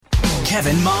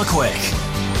Kevin Markwick.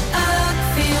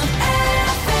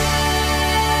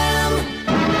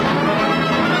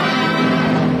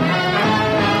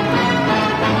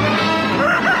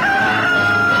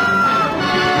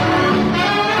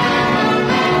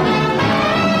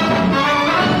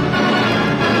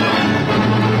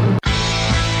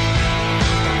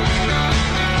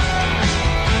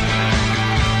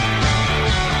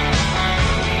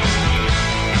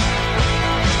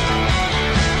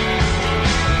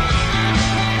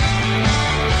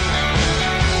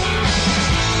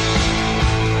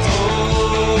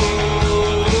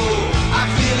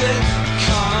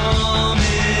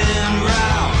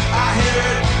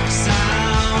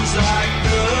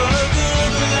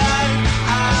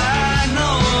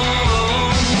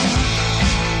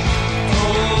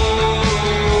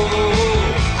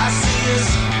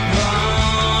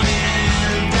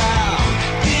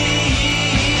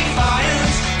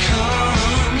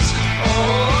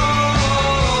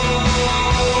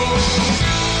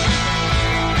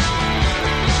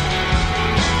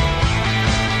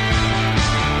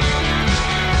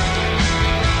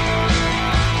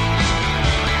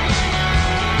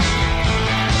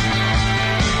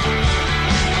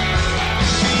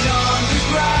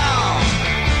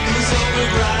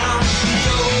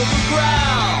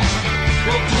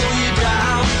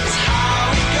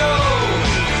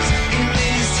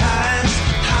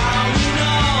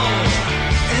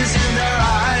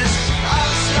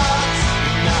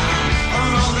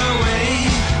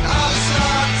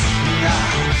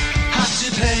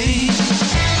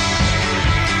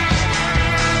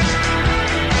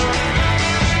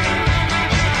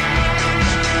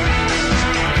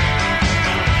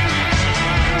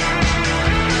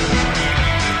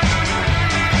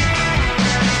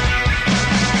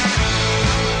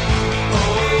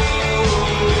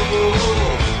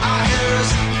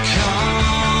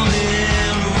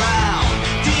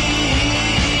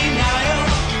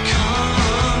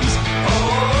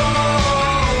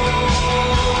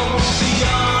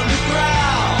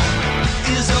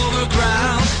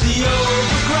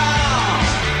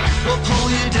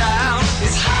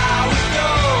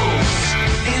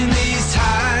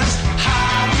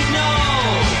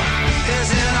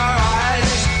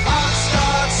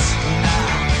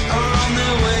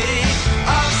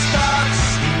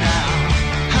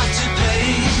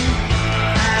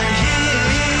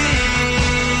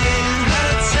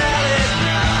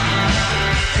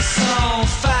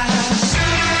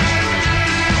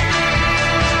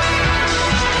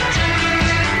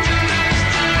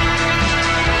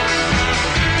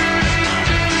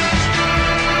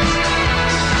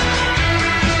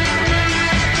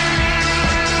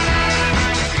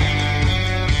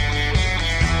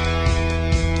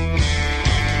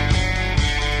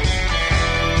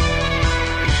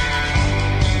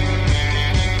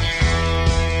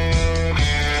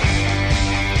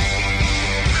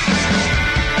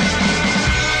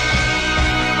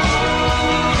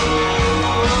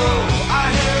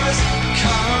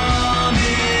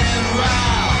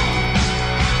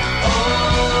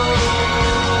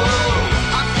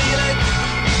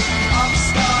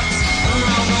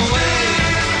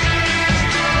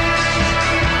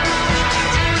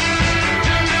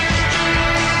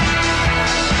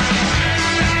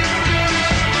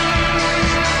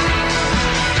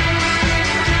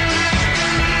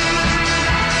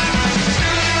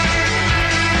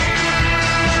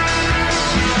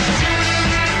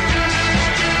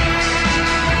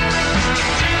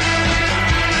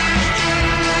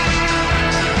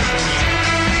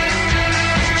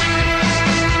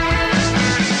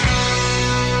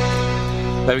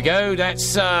 There we go.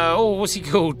 That's, what's he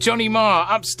called? Johnny Marr,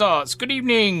 Upstarts. Good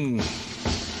evening.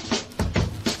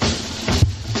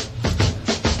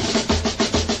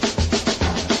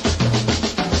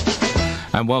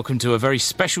 And welcome to a very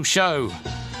special show.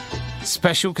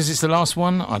 Special because it's the last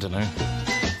one? I don't know.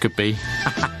 Could be.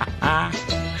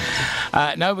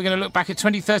 No, we're going to look back at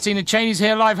 2013 and Cheney's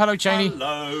here live. Hello, Cheney.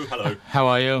 Hello. How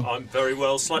are you? I'm very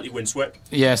well, slightly windswept.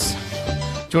 Yes.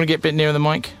 Do you want to get a bit nearer the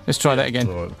mic? Let's try that again.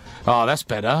 Right. Oh, that's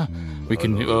better. We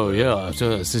can...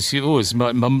 it's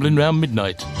mumbling round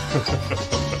midnight.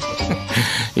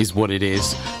 Is what it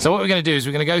is. So what we're going to do is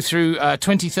we're going to go through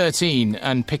 2013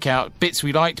 and pick out bits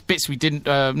we liked, bits we didn't...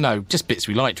 no, just bits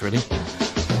we liked, really.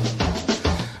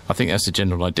 I think that's the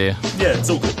general idea. Yeah,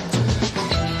 it's all good.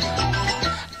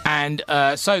 And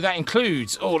so that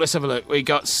includes... Oh, let's have a look. We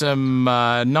got some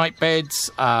Night Beds,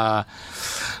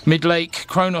 Midlake,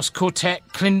 Kronos Quartet,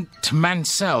 Clint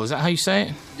Mansell. Is that how you say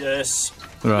it? Yes.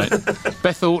 Right.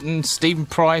 Beth Orton, Stephen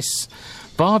Price,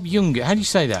 Barb Younger. How do you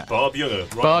say that? Barb Younger.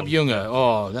 Right Barb on. Younger.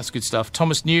 Oh, that's good stuff.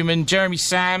 Thomas Newman, Jeremy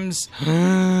Sams,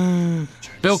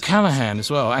 Bill Callahan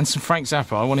as well, and some Frank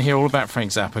Zappa. I want to hear all about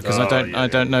Frank Zappa because I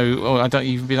don't know. Oh, I don't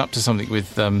even been up to something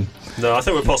with. No, I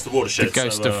think we're past the watershed. The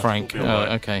Ghost of Frank. We'll be all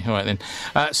right. Okay, all right then.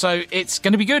 So it's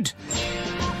going to be good.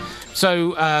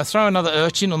 So throw another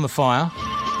urchin on the fire.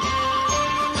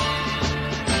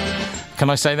 Can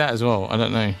I say that as well? I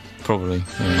don't know. Probably.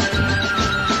 Yeah.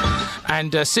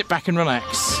 And sit back and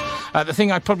relax. The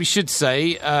thing I probably should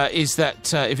say is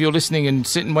that if you're listening and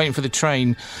sitting waiting for the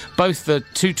train, both the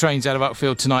 2 trains out of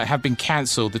Uckfield tonight have been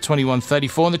cancelled, the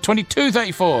 21:34 and the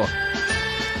 22:34.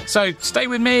 So stay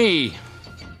with me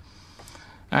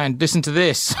and listen to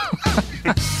this.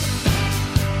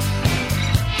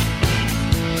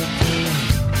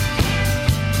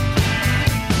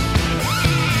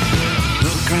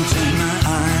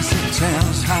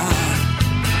 Tells her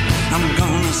I'm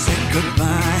gonna say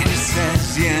goodbye. He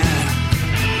says, yeah.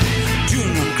 Do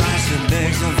not cry, she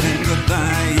begs of him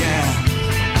goodbye,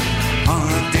 yeah. All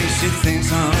the days she thinks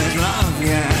of his love,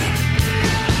 yeah.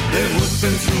 They're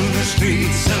whipping through the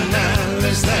streets and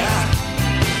Alice there.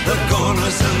 The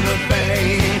corners and the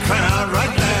baying crowd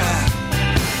right there.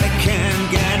 They can't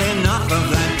get enough of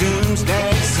that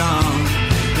doomsday song.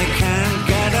 They can't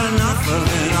get enough of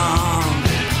it all.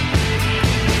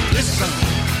 Listen.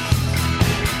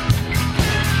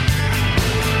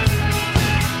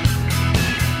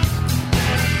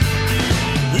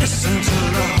 Listen to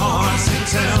the horse, he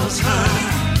tells her.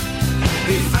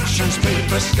 He fashions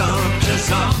paper sculptures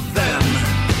of them,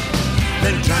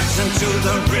 then drags them to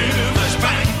the river's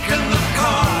bank in the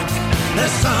cart. Their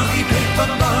soggy paper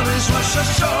bodies wash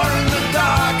ashore in the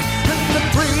dark, and the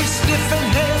priest, stiff in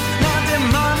head, now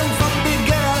demanding from Big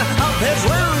Al of his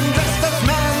wearing dressed as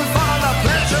man for the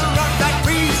pleasure of that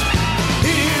priest.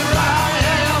 Here I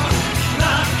am,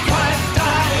 not quite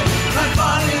dying, my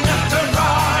body left to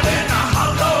rot in a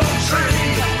hollow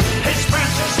tree. Its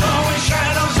branches throwing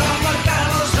shadows on the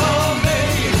gallows for me.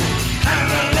 And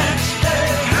the next day,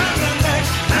 and the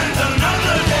next, and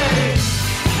another day.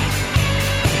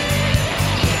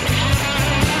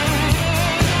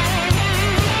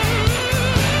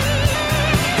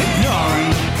 Ignoring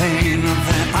the pain of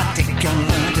their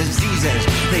particular diseases,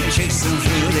 they chase him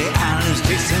through the alleys,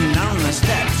 chasing down the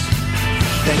steps.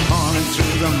 They haul him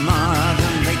through the mud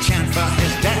and they chant for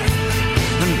his death,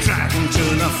 and drag him to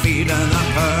the feet of the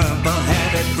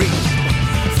purple-headed priest.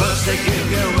 First they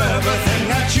give you everything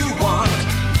that you want,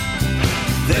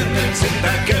 then they take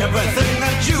back everything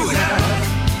that you have.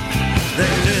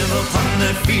 They live upon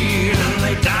their feet and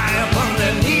they die upon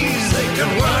their knees. They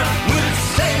can work with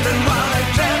Satan while they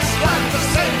dress like the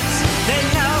saints. They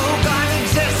know God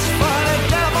exists, but the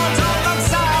devil told them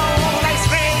so. They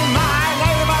scream my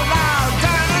name aloud,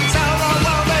 turn and tell the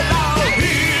world below.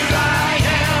 Here I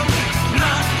am,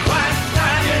 not quite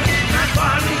dying, my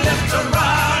body left to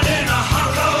rot in a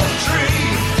hollow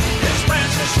tree. Its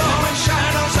branches throwing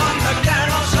shadows on the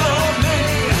gallows of me.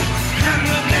 And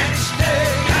the next day,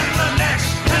 and the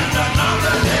next, and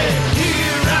another day.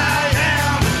 Here I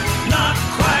am, not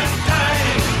quite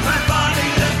dying, my body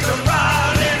left to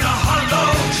rot in a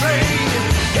hollow tree.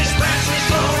 Its branches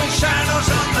throwing shadows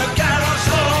on the gallows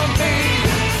of me.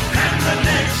 And the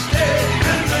next day,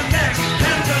 and the next,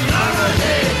 and another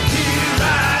day. Here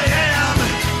I am,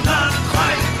 not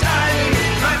quite dying,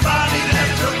 my body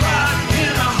left to rot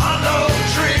in a hollow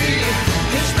tree.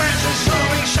 Its branches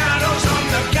throwing shadows on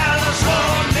the gallows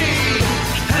of me.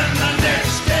 And the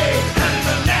next day, and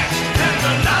the next, and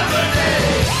another day.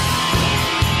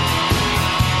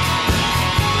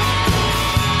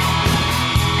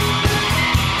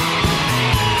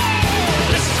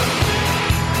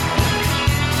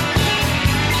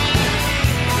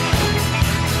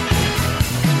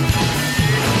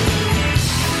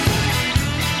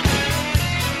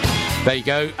 There you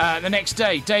go. The Next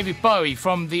Day, David Bowie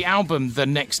from the album The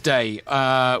Next Day,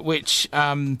 which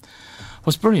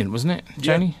was brilliant, wasn't it,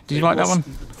 Joni? Did you like that one?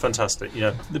 Fantastic,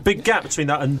 yeah. The big gap between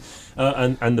that and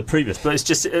the previous, but it's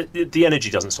just the energy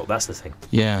doesn't stop. That's the thing.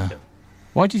 Yeah. Yeah.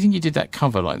 Why do you think you did that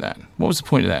cover like that? What was the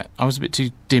point of that? I was a bit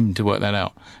too dim to work that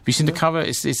out. Have you seen the cover?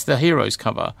 It's the Heroes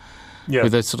cover. Yeah.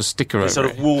 With a sort of sticker over Sort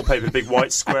it. of wallpaper, big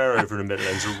white square over in the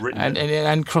middle, and sort of written.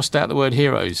 And crossed out the word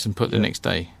heroes and put The Next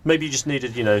Day. Maybe you just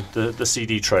needed, the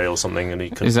CD tray or something, and he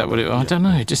could. Is that what it was? I don't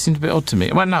know. It just seemed a bit odd to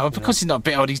me. Well, no, because he's not a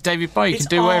bit odd. He's David Bowie. He It's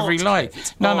can do whatever he art, likes. Kev,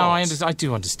 it's No, art. I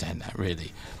do understand that,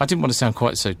 really. I didn't want to sound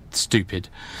quite so stupid.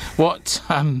 What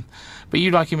But you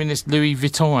like him in this Louis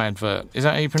Vuitton advert. Is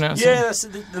that how you pronounce it? Yeah, that's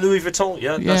the Louis Vuitton.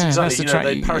 Yeah, that's exactly. That's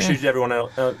they parachuted everyone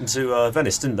out into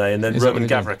Venice, didn't they? And then Roman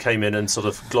Gavra came in and sort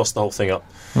of glossed the whole thing up.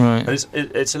 Right. And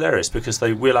it's hilarious because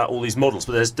they wheel out all these models,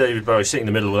 but there's David Bowie sitting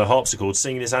in the middle with a harpsichord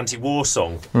singing this anti-war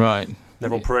song. Right.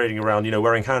 They're all parading around,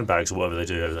 wearing handbags or whatever they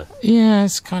do over there. Yeah,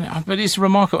 it's kind of... But it's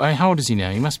remarkable. How old is he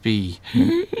now? He must be...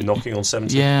 Knocking on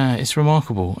 70. Yeah, it's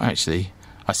remarkable, actually,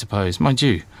 I suppose. Mind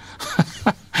you,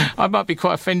 I might be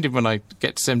quite offended when I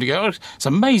get to 70 go, oh, it's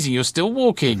amazing you're still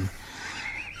walking.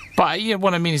 But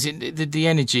what I mean is the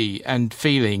energy and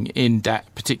feeling in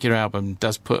that particular album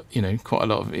does put, quite a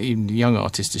lot of even young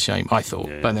artists to shame, I thought.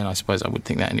 Yeah. But then I suppose I would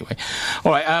think that anyway.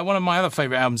 All right, one of my other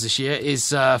favourite albums this year is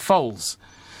Foals,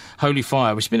 Holy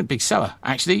Fire, which has been a big seller,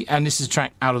 actually, and this is a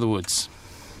track, Out of the Woods.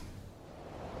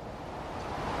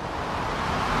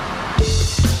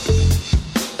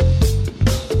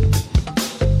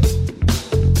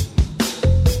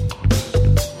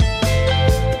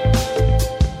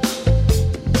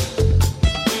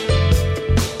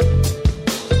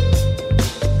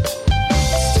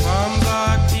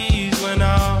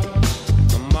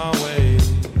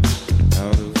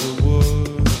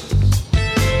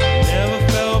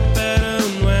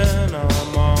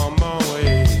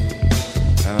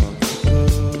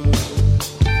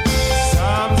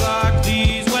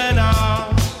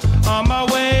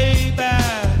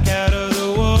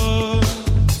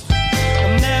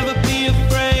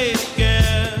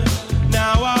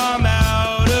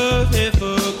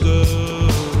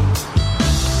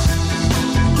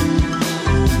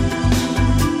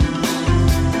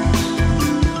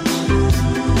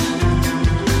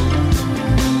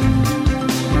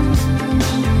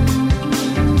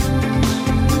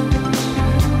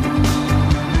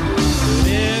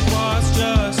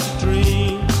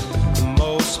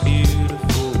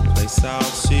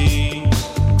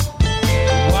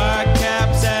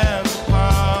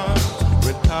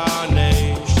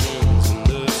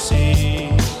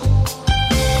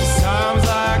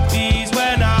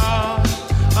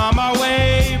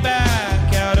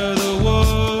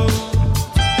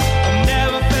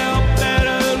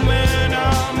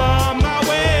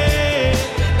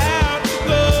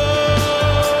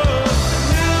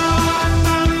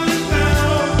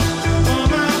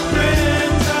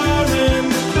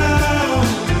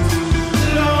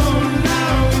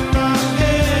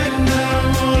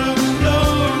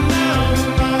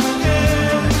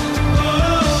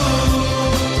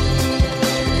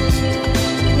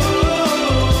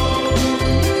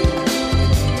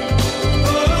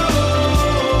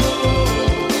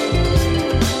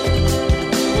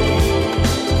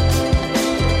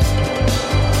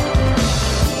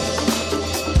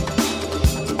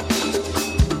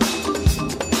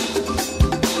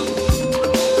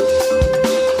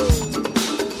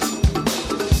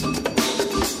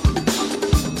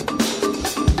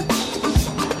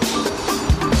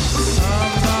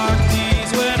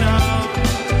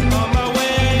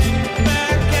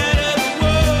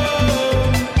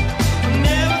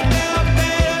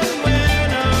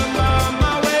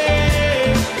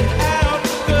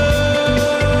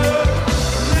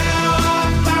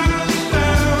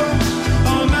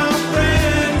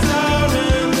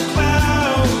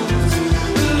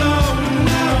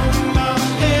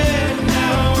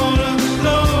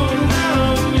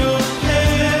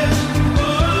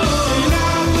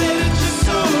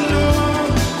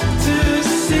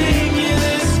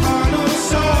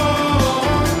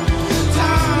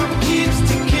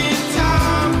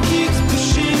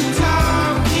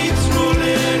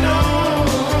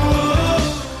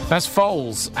 That's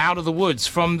Foals, Out of the Woods,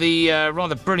 from the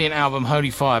rather brilliant album Holy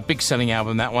Fire, big selling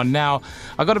album, that one. Now,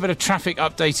 I've got a bit of traffic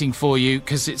updating for you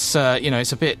because it's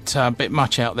it's a bit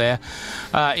much out there.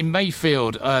 In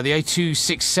Mayfield, the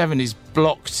A267 is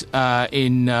blocked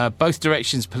in both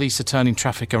directions. Police are turning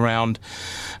traffic around,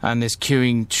 and there's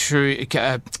queuing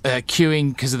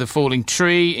because of the falling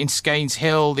tree. In Skeins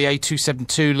Hill, the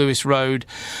A272 Lewis Road,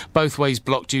 both ways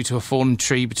blocked due to a fallen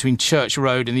tree between Church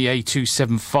Road and the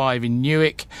A275 in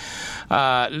Newark.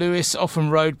 Lewis Offham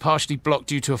Road partially blocked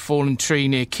due to a fallen tree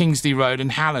near Kingsley Road,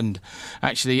 and Halland,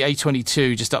 actually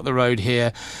A22 just up the road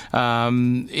here,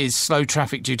 is slow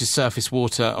traffic due to surface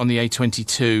water on the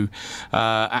A22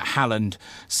 at Halland.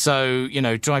 So,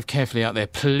 drive carefully out there,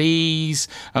 please.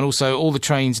 And also, all the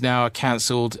trains now are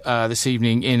cancelled this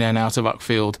evening in and out of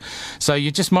Uckfield. So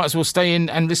you just might as well stay in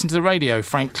and listen to the radio,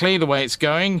 frankly, the way it's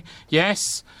going.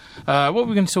 Yes. What were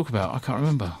we going to talk about? I can't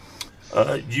remember.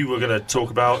 You were going to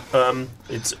talk about I've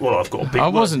got a big. I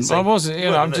wasn't.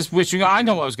 I'm just wishing. I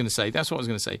know what I was going to say. That's what I was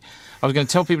going to say. I was going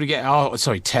to tell people to get. Oh,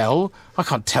 sorry, tell. I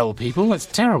can't tell people. That's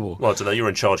terrible. Well, I don't know. You're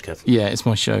in charge, Kev. Yeah, it's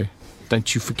my show.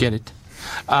 Don't you forget it.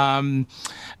 And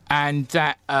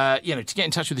that, to get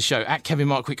in touch with the show, at Kevin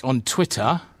Markwick on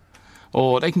Twitter,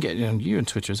 or they can get you on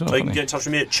Twitter as well. They can get in touch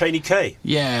with me at Cheney K.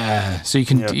 Yeah, so you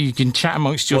can chat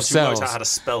amongst yourselves. Once you worked out how to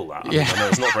spell that, Yeah. I know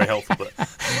it's not very helpful,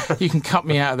 but you can cut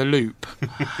me out of the loop.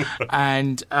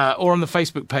 And or on the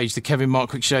Facebook page, The Kevin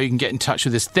Markwick Show, you can get in touch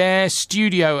with us there,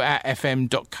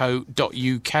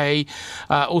 studio@fm.co.uk.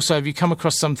 Also, if you come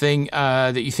across something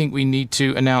that you think we need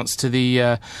to announce to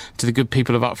the good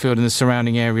people of Uckfield and the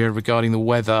surrounding area regarding the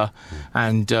weather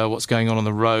and what's going on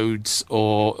the roads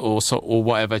or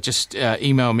whatever, just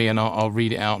email me and I'll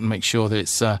read it out and make sure that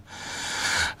it's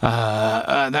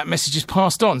that message is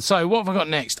passed on. So what have I got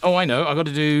next? Oh, I know. I've got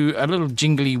to do a little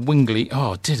jingly wingly.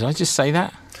 Oh, did I just say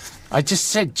that? I just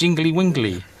said jingly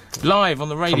wingly. Live on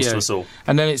the radio. Comes to us all.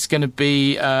 And then it's going to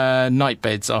be night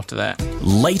beds after that.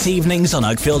 Late evenings on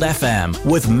Uckfield FM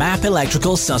with MAP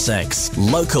Electrical Sussex.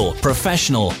 Local,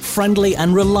 professional, friendly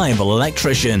and reliable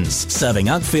electricians serving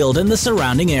Uckfield and the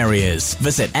surrounding areas.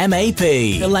 Visit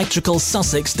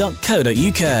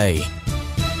mapelectricalsussex.co.uk.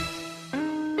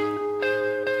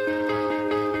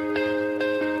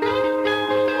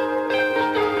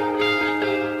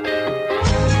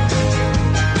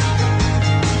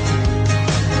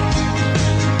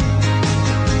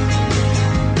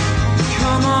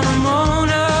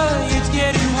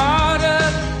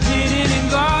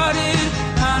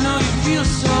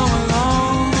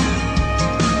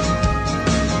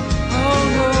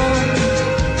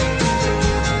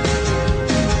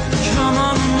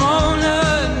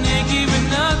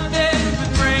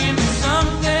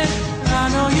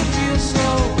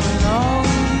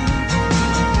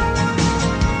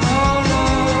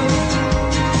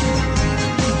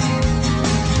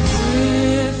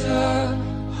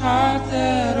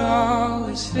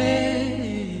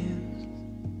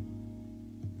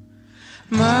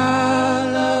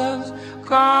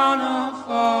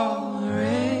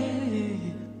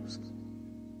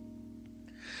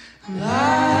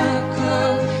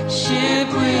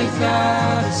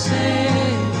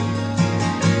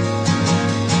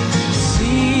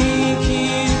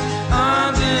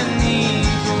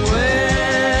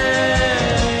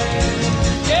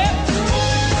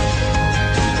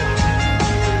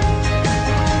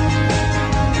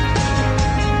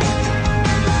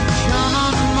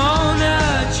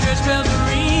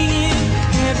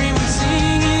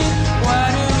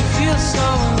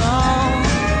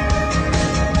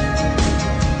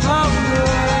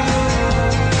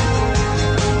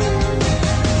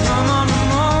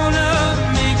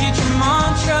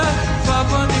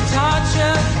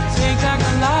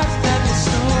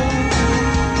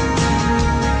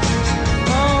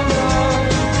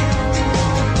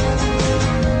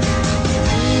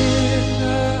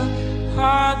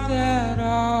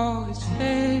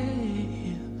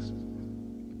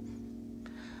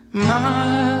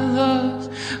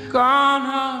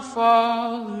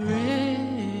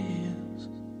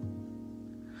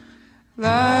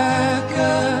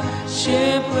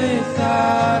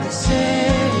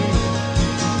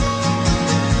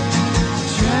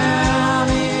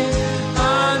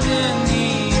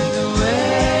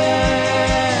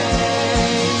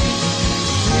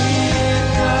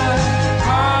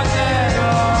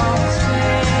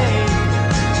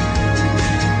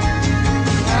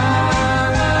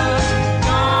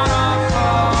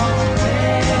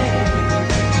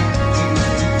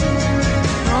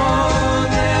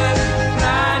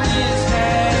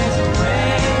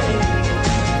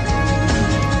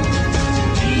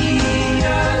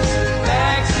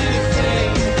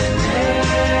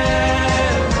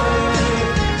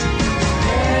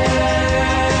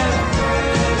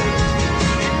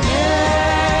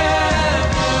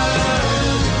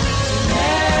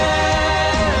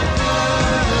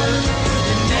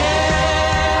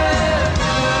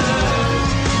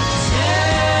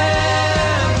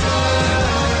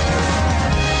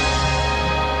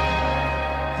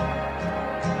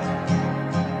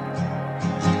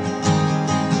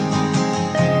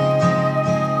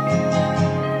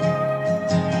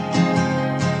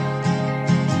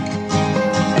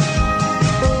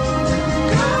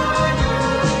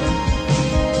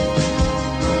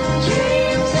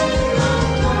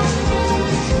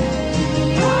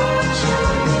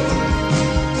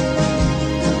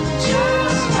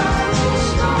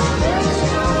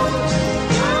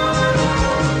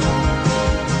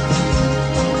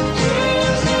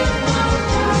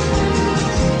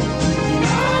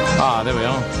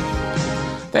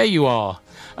 There you are.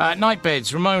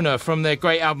 Nightbeds, Ramona, from their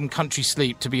great album Country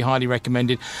Sleep, to be highly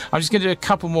recommended. I'm just going to do a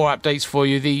couple more updates for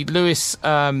you. The Lewis,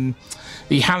 the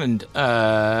Halland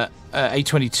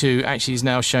A22 actually is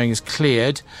now showing as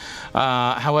cleared.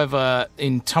 However,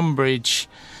 in Tunbridge,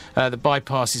 the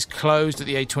bypass is closed at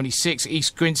the A26.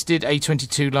 East Grinstead,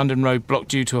 A22 London Road blocked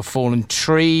due to a fallen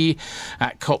tree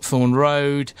at Copthorne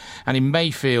Road. And in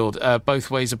Mayfield,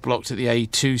 both ways are blocked at the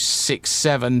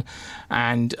A267.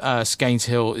 And Skeins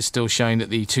Hill is still showing that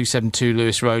the 272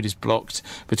 Lewis Road is blocked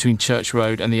between Church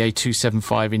Road and the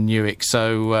A275 in Newark.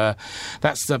 So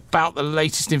that's about the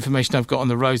latest information I've got on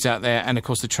the roads out there. And, of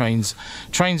course, the trains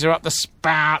are up the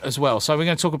spout as well. So we're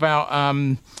going to talk about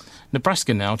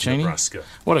Nebraska now, Cheney. Nebraska.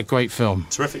 What a great film.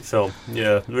 Terrific film.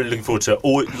 Yeah, really looking forward to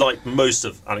it. Like most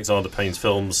of Alexander Payne's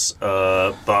films,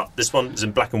 but this one is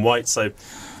in black and white, so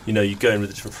you go in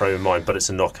with a different frame of mind, but it's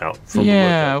a knockout. From the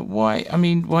word go. Why? I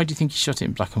mean, why do you think he shot it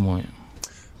in black and white?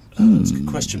 That's a good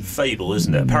question. Fable,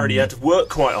 isn't it? Apparently, he had to work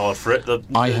quite hard for it.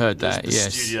 I heard that. The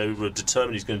yes. studio were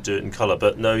determined he's going to do it in colour,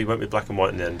 but no, he went with black and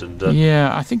white in the end. And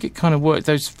yeah, I think it kind of worked.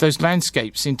 Those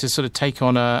landscapes seem to sort of take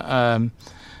on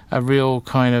a real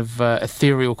kind of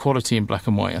ethereal quality in black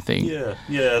and white, I think.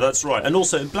 Yeah, that's right. And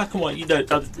also in black and white,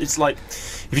 it's like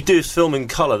if you do a film in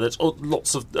colour, there's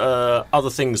lots of other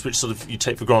things which sort of you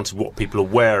take for granted, what people are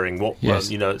wearing, what yes.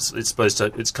 It's supposed to.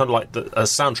 It's kind of like a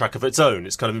soundtrack of its own.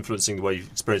 It's kind of influencing the way you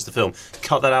experience the film.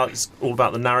 Cut that out. It's all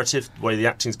about the narrative, the way the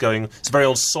acting's going. It's a very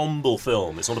ensemble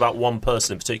film. It's not about one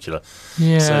person in particular.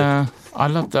 Yeah. So, I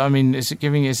love that. I mean, is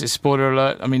it spoiler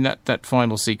alert? I mean, that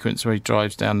final sequence where he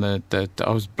drives down the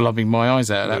I was blubbing my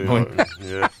eyes out at that point.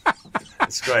 Yeah.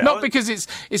 It's great. Not because it's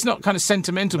not kind of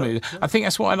sentimental movie. I think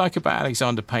that's what I like about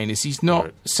Alexander Payne is he's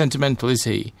not sentimental, is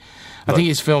he? I think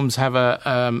his films have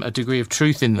a degree of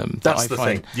truth in them. That's the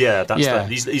thing. Yeah, that's the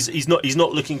he's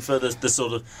not looking for the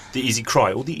sort of the easy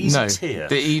cry or the easy tear.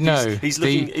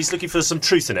 He's looking for some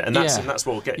truth in it, and that's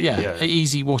what we'll get. Yeah,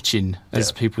 easy watching,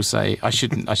 as people say. I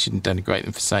shouldn't denigrate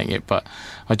them for saying it, but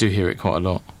I do hear it quite a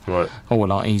lot. Right. Oh, well,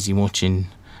 like easy watching.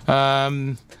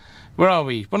 Where are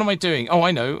we? What am I doing? Oh,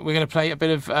 I know. We're going to play a bit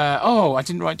of... I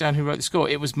didn't write down who wrote the score.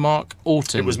 It was Mark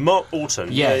Orton. It was Mark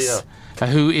Orton. Yes. Yeah.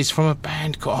 Who is from a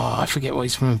band called... I forget what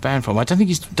he's from a band from. I don't think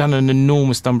he's done an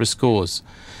enormous number of scores.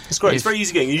 It's great. It's very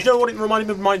easy going. You know what it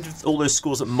reminded me of all those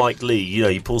scores that Mike Lee,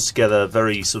 he pulls together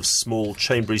very sort of small,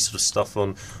 chambery sort of stuff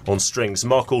on strings.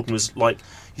 Mark Orton was like...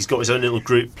 He's got his own little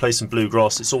group, play some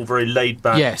bluegrass. It's all very laid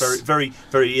back, very, very,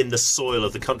 very in the soil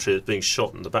of the country that's being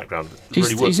shot in the background.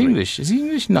 He's English. Is he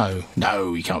English? No,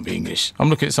 he can't be English. I'm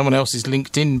looking at someone else's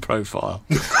LinkedIn profile.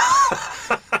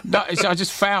 No, I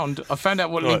found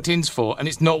out what LinkedIn's for, and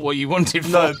it's not what you wanted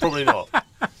for. No, probably not.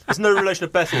 There's no relation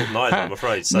to Beth Orton either, I'm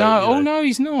afraid. So, no,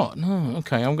 he's not. No,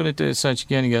 okay, I'm going to do a search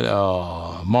again and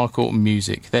go, Mark Orton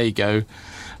music. There you go.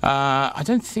 I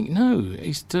don't think,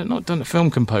 he's not done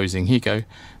film composing. Here you go.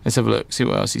 Let's have a look, see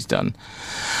what else he's done.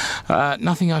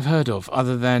 Nothing I've heard of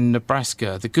other than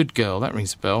Nebraska. The Good Girl, that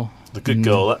rings a bell. The Good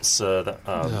Girl, that's... No.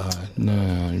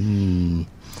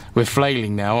 We're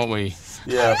flailing now, aren't we?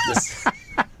 Yeah.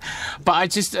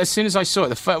 But as soon as I saw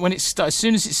it, as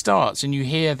soon as it starts and you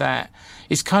hear that,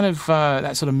 it's kind of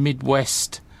that sort of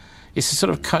Midwest... It's a sort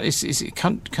of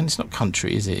it's not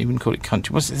country, is it? You wouldn't call it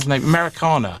country. What's his name?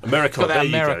 Americana. It's got that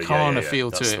Americana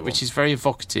feel to it, which is very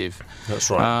evocative. That's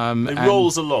right. It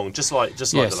rolls along just like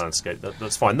the landscape.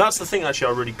 That's fine. That's the thing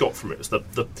actually I really got from it. Was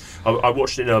I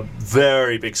watched it in a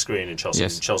very big screen in Chelsea,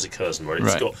 Chelsea Curzon, where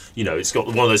it's got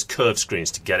one of those curved screens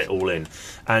to get it all in,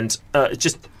 and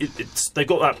they've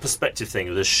got that perspective thing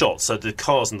with the shot. So the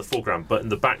cars in the foreground, but in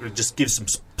the background just gives some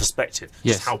perspective.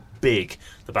 Just how big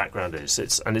the background is.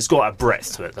 It's got that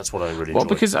breadth to it. That's what I really enjoy. Well,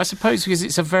 because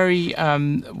it's a very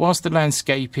whilst the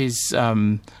landscape is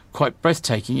quite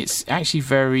breathtaking, it's actually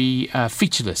very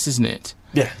featureless, isn't it?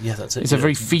 Yeah, that's it. It's a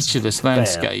very featureless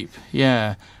landscape.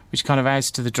 Yeah, which kind of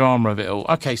adds to the drama of it all.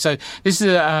 Okay, so this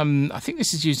is I think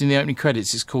this is used in the opening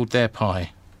credits. It's called Their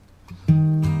Pie.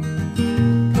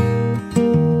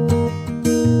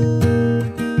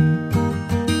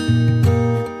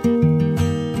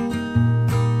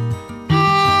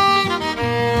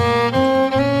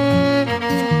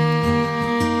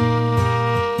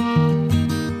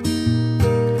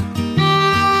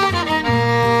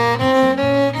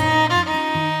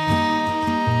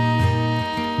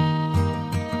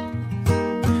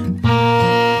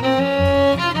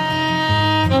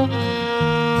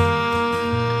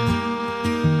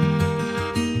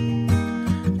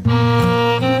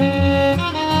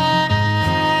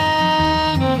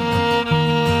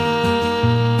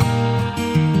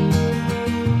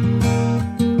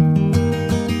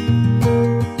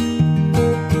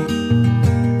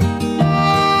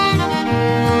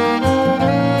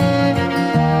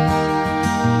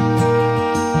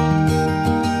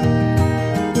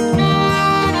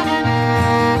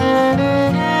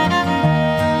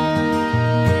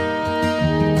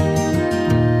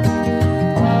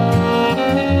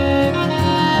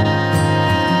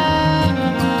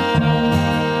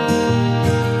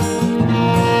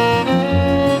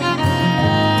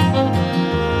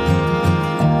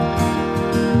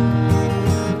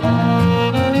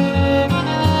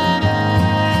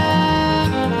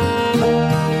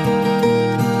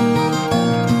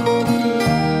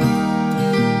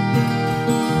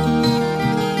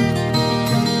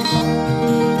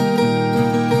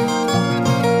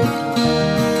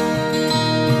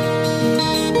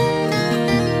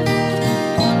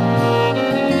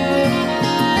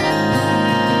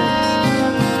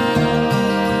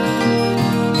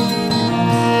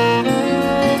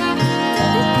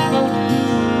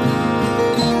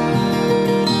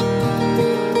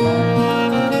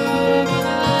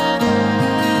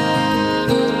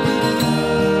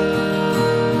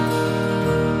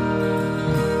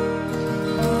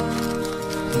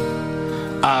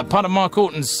 Part of Mark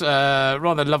Orton's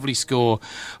rather lovely score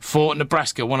for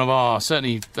Nebraska, one of our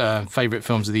certainly favourite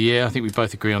films of the year. I think we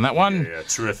both agree on that one. Yeah,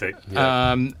 terrific.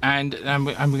 Yeah. And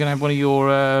we're going to have one of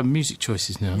your music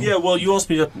choices now. Yeah, well, you asked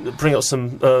me to bring up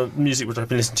some music which I've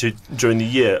been listening to during the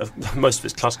year. Most of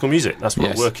it's classical music. That's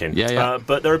what I work in. Yeah.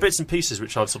 But there are bits and pieces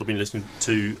which I've sort of been listening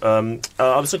to.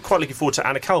 I was quite looking forward to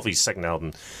Anna Calvi's second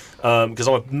album. Because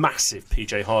I'm a massive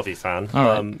PJ Harvey fan.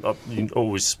 I've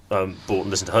always bought and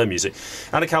listened to her music.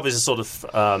 Anna Calvi's a sort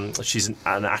of she's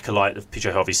an acolyte of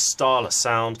PJ Harvey's style, a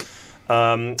sound.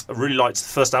 I really liked the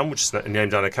first album, which is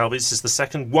named Anna Calvi. This is the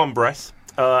second, One Breath,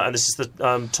 and this is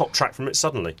the top track from it,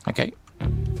 Suddenly. Okay.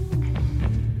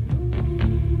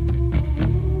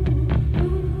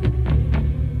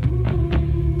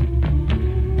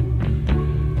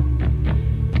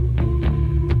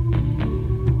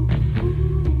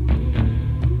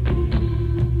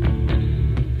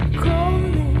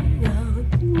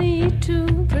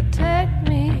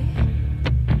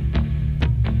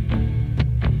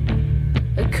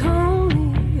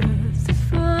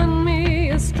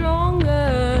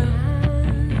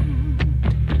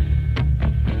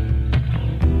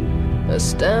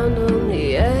 Stand on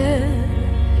the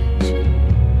edge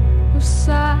of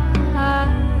sadness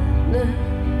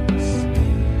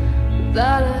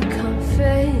that I can't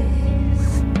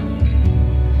face.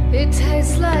 It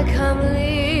tastes like I'm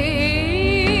leaving.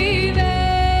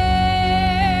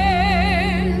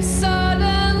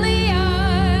 Suddenly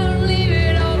I'll leave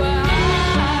it all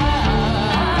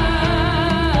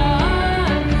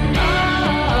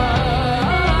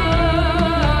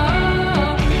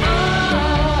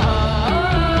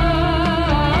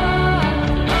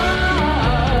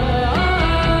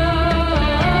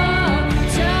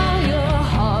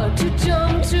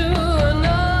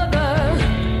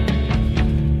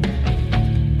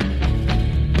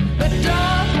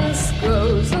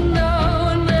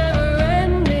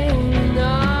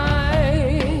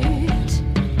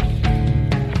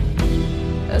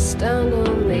stand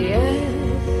on the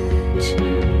edge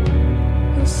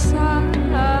of sadness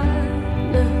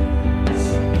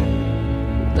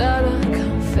that I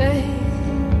can't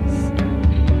face.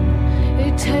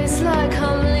 It tastes like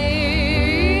I'm leaving.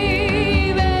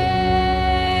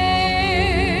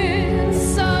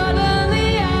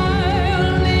 Suddenly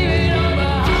I'll leave it all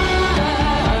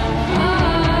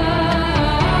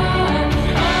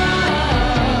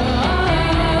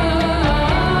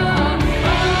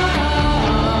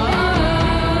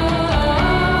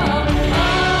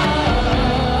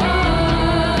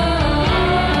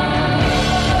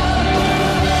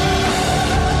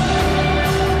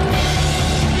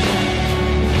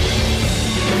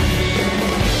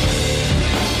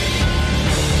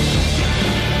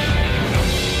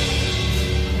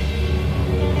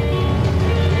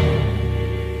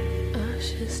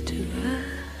ashes to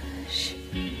ash.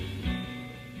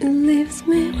 It leaves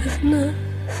me with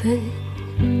nothing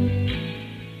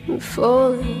and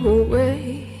falling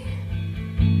away.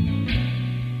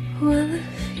 Well,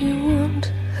 if you want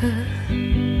her,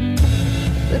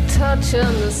 the touch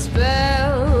and the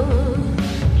spell,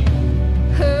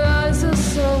 her eyes are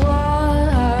so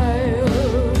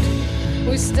wild.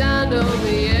 We stand on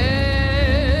the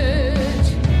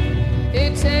edge.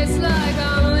 It tastes like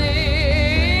I'm leaving.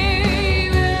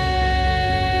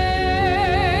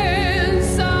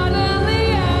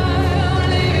 Suddenly I'll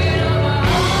leave it all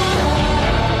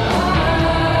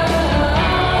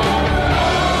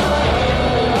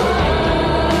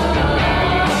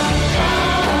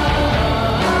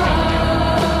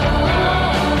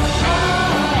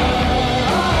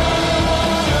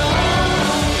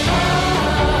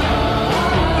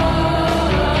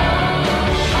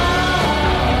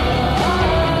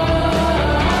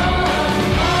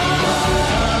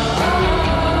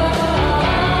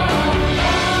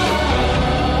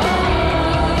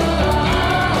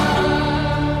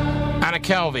Anna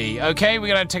Calvi. Okay,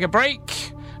 we're going to take a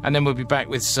break, and then we'll be back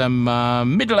with some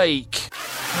Middle Ache.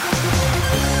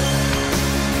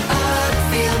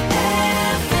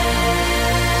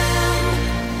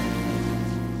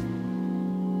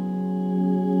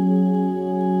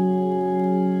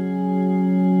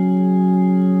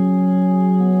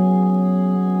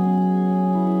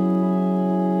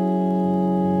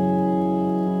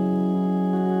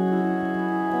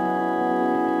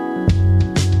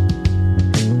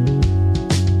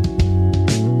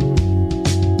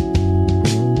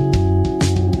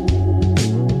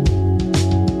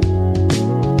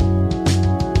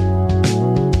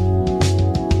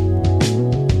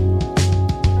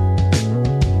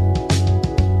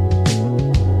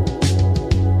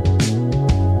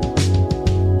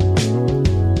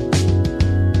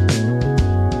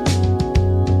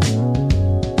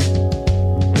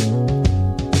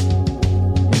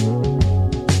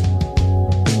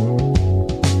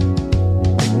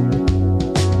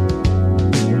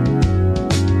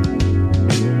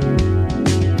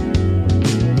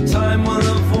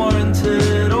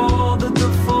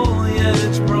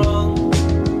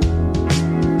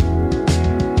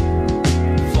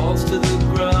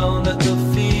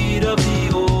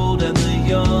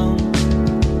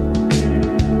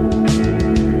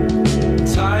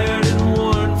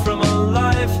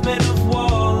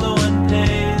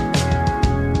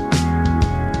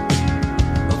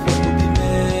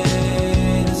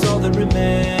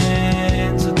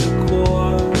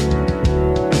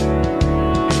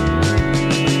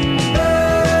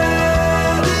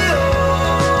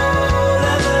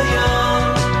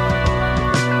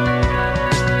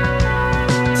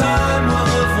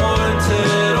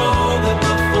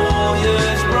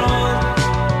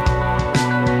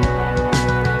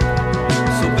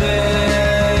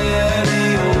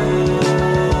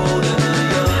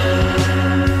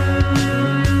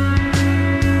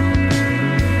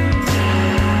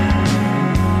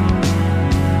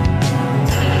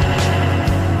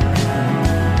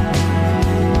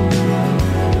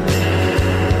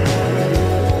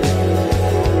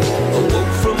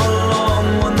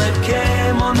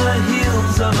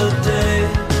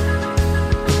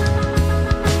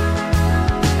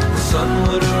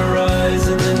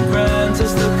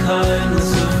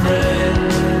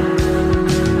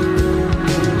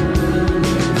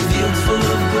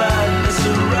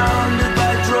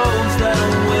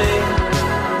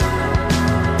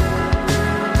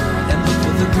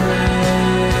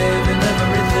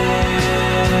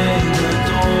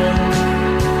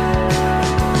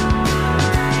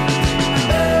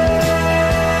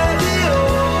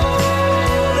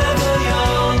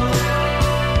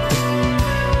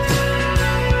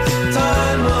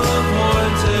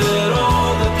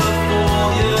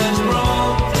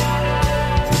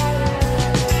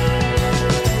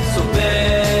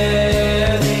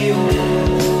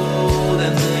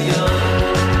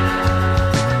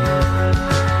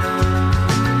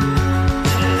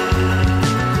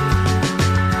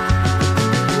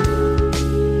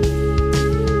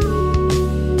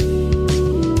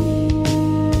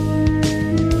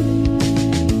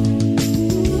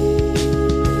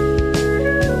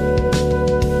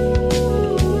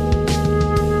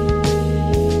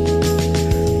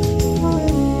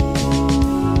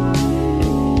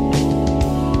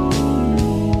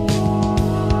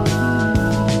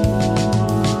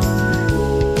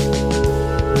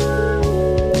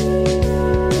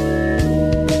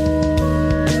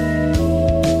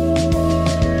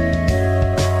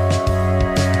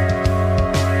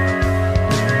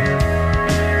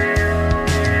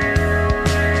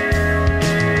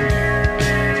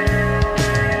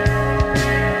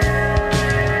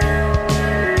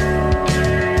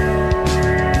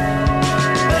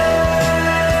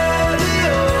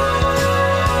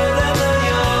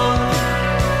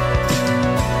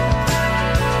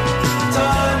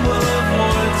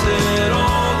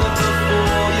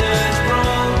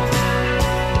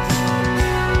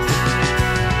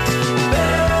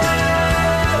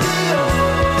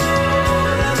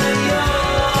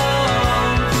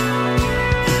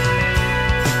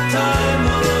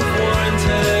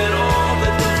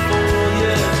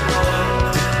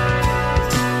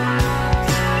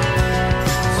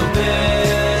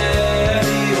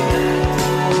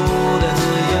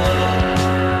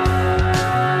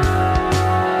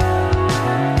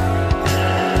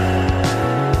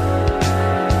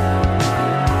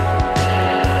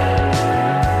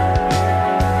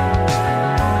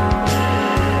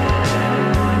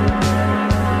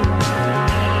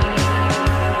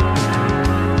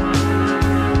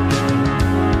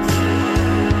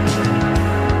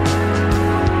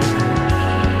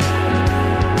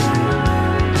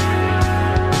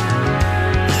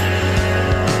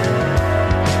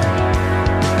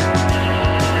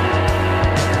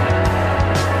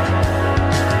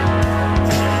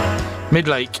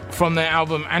 Midlake from their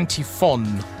album Antiphon.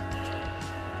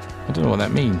 I don't know what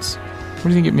that means. What do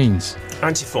you think it means?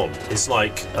 Antiphon is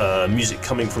like music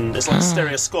coming from... It's like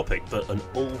stereoscopic, but an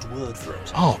old word for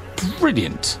it. Oh,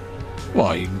 brilliant. Well,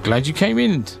 I'm glad you came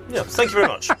in. Yeah, thank you very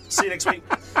much. See you next week.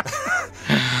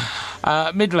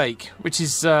 Midlake, which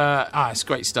is... it's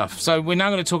great stuff. So we're now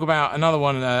going to talk about another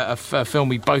one, a film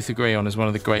we both agree on as one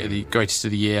of the greatest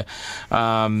of the year.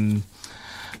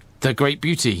 The Great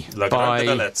Beauty. La Grande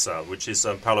Bellezza, which is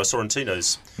Paolo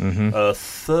Sorrentino's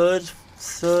fourth,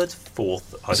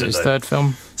 I don't know. His third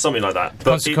film? Something like that. But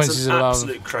Consequences it's an of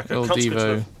absolute Love, cracker. Il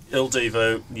Divo. Il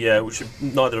Divo, yeah, which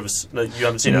neither of us... No, you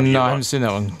haven't seen that, No, I haven't seen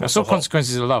that one. I saw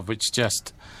Consequences of Love, which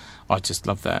I just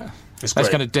love that. It's That's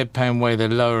great. kind of deadpan way they're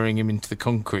lowering him into the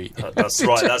concrete. That's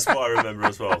right, that's what I remember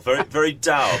as well. Very, very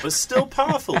dour, but still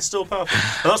powerful, And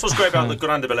that's what's great about the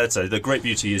Grande Bellezza, the Great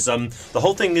Beauty, is the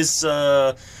whole thing is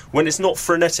when it's not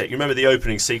frenetic. You remember the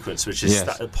opening sequence, which is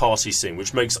that party scene,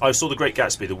 which makes... I saw The Great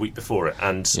Gatsby the week before it,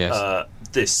 and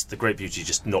the Great Beauty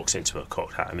just knocks into a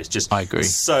cocked hat. I mean, it's just... I agree.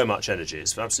 So much energy.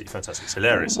 It's absolutely fantastic. It's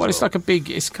hilarious. Well, it's like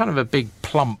it's kind of a big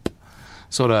plump,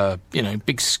 sort of,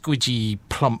 big squidgy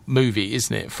plump movie,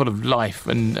 isn't it? Full of life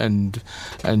and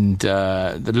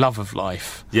the love of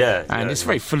life. Yeah, and it's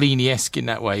very Fellini-esque in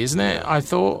that way, isn't it? I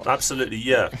thought absolutely,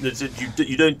 yeah.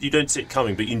 You don't see it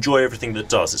coming, but you enjoy everything that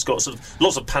does. It's got sort of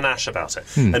lots of panache about it,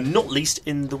 and not least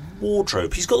in the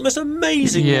wardrobe. He's got the most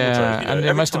amazing wardrobe, and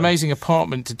the most amazing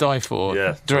apartment to die for.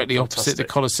 Yeah, directly opposite the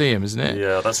Colosseum, isn't it?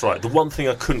 Yeah, that's right. The one thing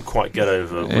I couldn't quite get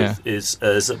over with is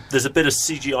there's a bit of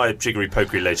CGI jiggery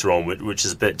pokery later on, which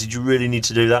is a bit. Did you really need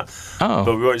to do that? Oh,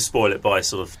 but we won't spoil it by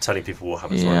sort of telling people what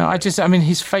happens. Yeah, I mean,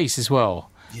 his face as well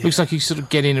looks like you sort of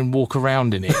get in and walk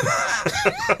around in it.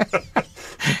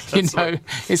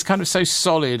 It's kind of so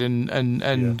solid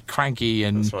and cranky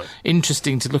and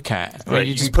interesting to look at. Right.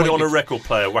 You just put it on a record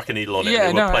player, whack a needle on it,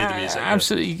 and play the music.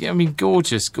 Absolutely. Yeah. I mean,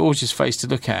 gorgeous face to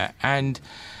look at, and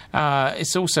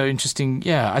it's also interesting.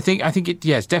 Yeah, I think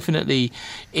it's definitely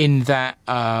in that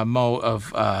mold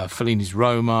of Fellini's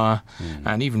Roma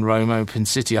and even Roma Open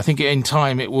City. I think in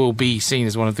time it will be seen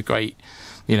as one of the great.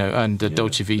 And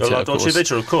Dolce Vita, Dolce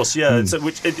Vita, of course, yeah.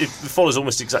 It follows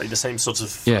almost exactly the same sort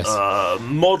of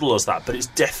model as that, but it's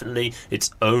definitely its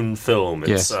own film.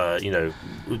 It's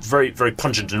very, very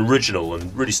pungent and original,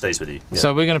 and really stays with you. Yeah.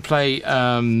 So we're going to play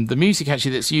the music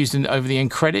actually that's used over the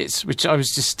end credits, which I was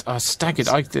just staggered.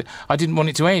 I didn't want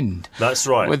it to end. That's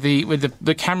right. With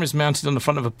the cameras mounted on the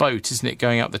front of a boat, isn't it,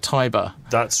 going up the Tiber?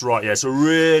 That's right. Yeah, it's a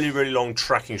really, really long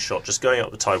tracking shot, just going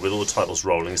up the Tiber with all the titles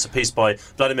rolling. It's a piece by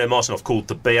Vladimir Martynov called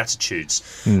The Beatitudes,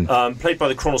 played by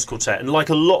the Kronos Quartet, and like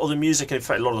a lot of the music, and in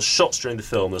fact a lot of the shots during the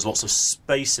film, there's lots of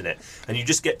space in it, and you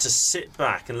just get to sit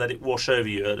back and let it wash over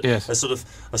you at a sort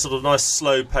of nice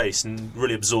slow pace and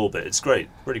really absorb it. It's great,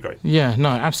 really great. Yeah, no,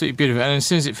 absolutely beautiful. And as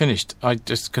soon as it finished, I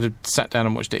just could have sat down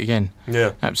and watched it again.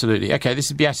 Yeah, absolutely. Okay, this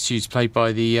is Beatitudes, played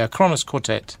by the Kronos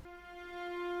Quartet.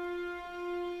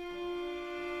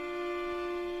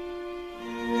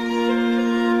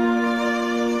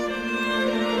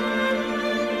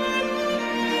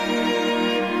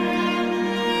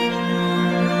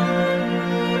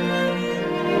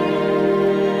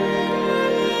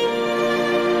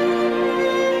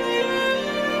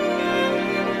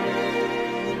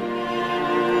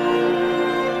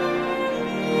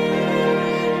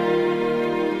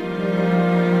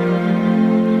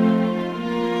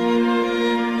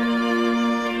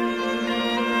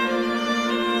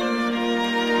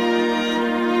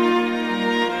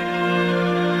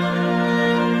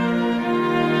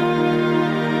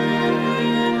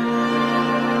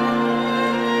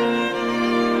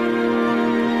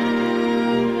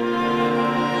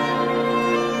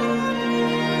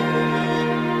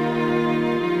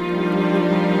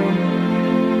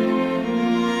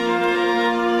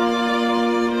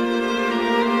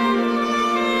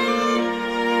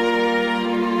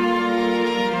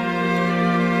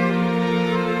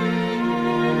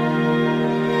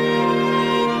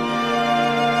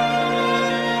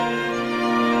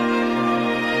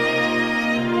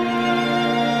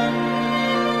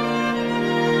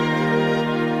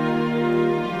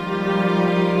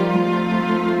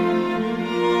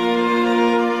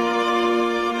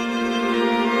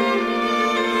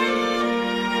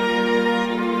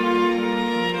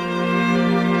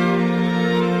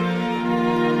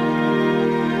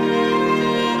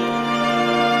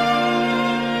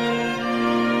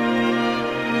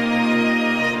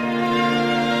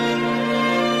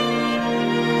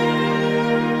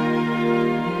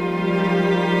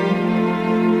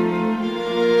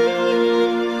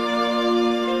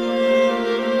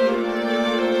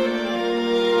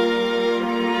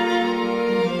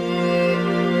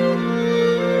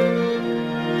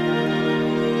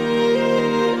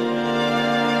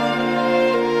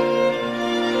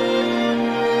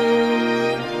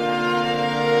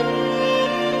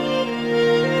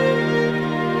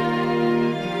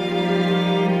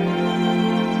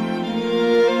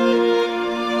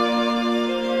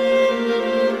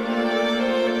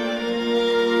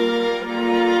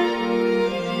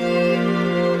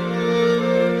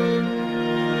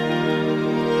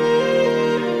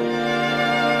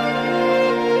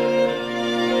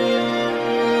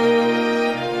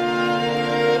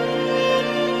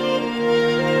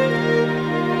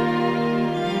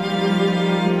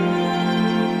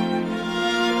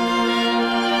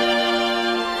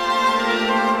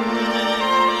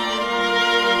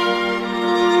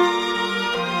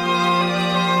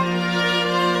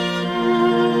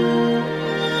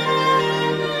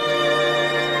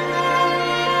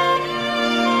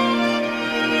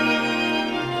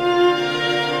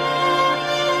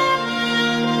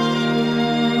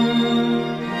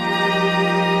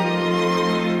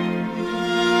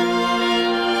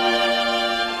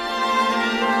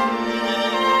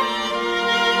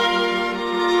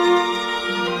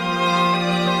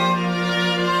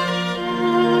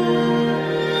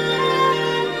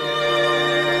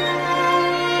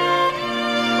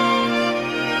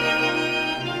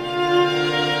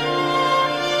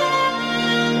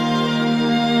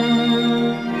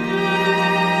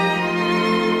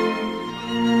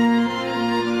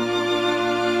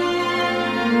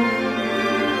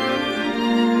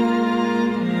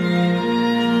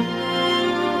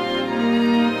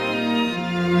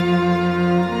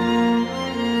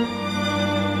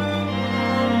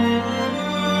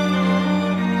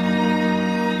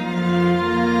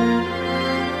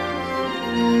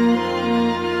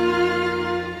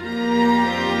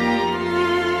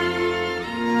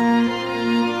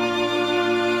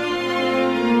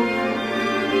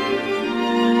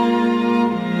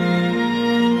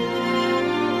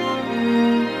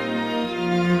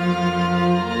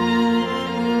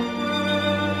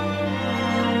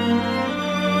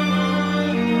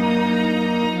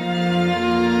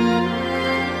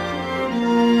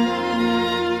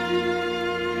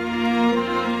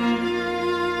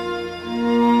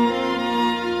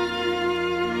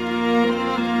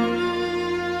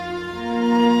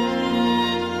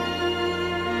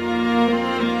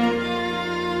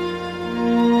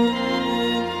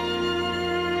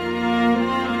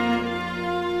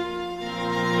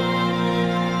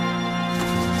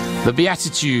 The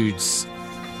Beatitudes.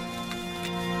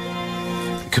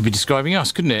 Could be describing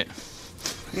us, couldn't it?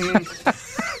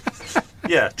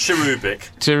 Yeah, cherubic.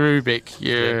 Cherubic,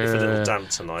 yeah. If a little damp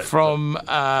tonight. From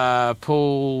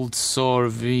Paul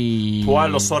Sorvino.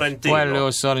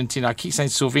 Puello Sorrentino. I keep saying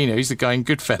Sorvino. He's the guy in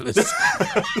Goodfellas.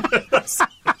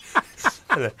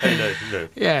 No.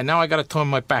 Yeah, now I got to turn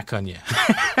my back on you.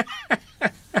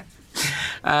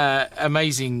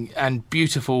 Amazing and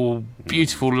beautiful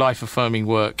life-affirming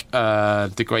work.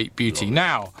 The Great Beauty.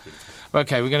 Now...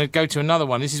 Okay, we're going to go to another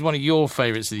one. This is one of your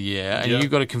favourites of the year, and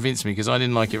you've got to convince me because I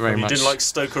didn't like it very much. You didn't like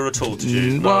Stoker at all, did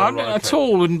you? At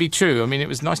all wouldn't be true. I mean, it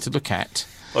was nice to look at.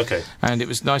 Okay. And it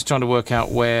was nice trying to work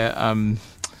out where Nicole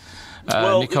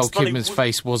Kidman's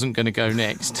face wasn't going to go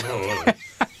next.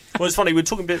 Well, it's funny, we were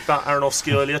talking a bit about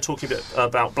Aronofsky earlier, talking a bit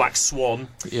about Black Swan,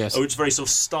 which is a very sort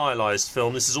of stylised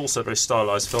film. This is also a very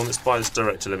stylised film. It's by this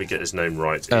director, let me get his name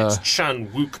right. It's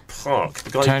Chan-wook Park, the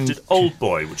guy who did Old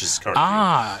Boy, which is currently...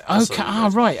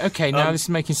 right, okay, now this is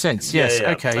making sense. Yes,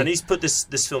 okay. And he's put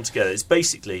this film together. It's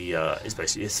basically a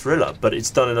thriller, but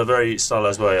it's done in a very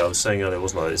stylised way. I was saying earlier,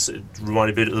 wasn't I? It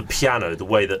reminded me a bit of the piano, the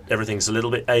way that everything's a little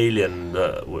bit alien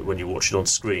when you watch it on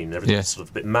screen. Everything's sort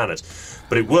of a bit mannered.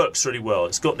 But it works really well.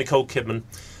 It's got Nicole Kidman,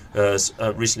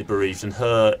 recently bereaved, and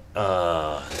her...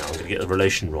 I'm going to get the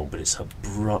relation wrong, but it's her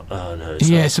brother...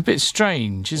 it's a bit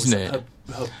strange, isn't it?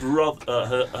 Her brother,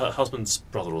 her husband's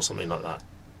brother or something like that.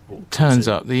 Turns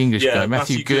up, the English guy,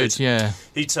 Matthew Good,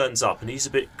 He turns up and he's a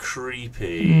bit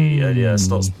creepy and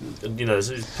starts,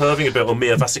 perving a bit on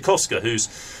Mia Wasikowska, who's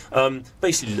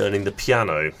basically learning the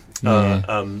piano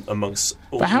amongst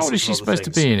all But how old is she supposed to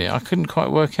be in it? I couldn't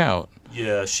quite work out.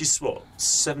 Yeah, she's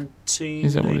 17,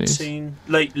 is that 18,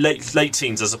 late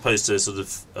teens, as opposed to sort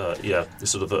of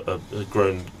a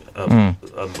grown,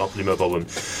 upperly mobile woman.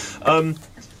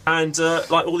 And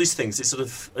like all these things, it's sort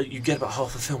of you get about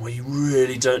half a film where you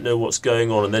really don't know what's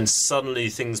going on, and then suddenly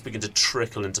things begin to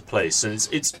trickle into place, and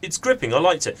it's gripping. I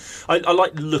liked it. I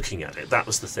liked looking at it. That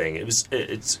was the thing. It's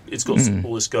got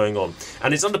all this going on,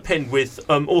 and it's underpinned with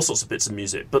all sorts of bits of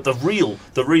music. But the real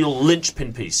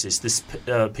linchpin piece is this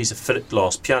piece of Philip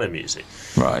Glass piano music.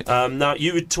 Right. Now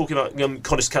you were talking about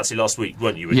Koniskatsi last week,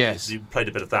 weren't you? Yes. You played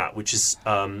a bit of that, which is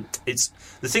it's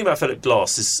the thing about Philip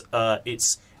Glass is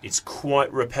it's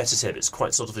quite repetitive. It's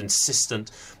quite sort of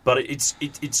insistent, but it's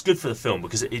good for the film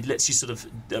because it lets you sort of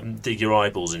dig your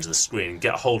eyeballs into the screen and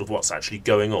get a hold of what's actually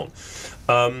going on.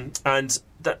 And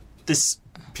that this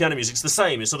piano music's the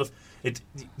same. It's sort of it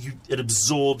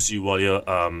absorbs you while you're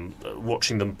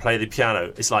watching them play the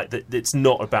piano. It's like it's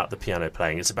not about the piano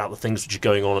playing. It's about the things which are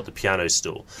going on at the piano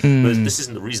stool. But this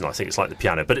isn't the reason I think it's like the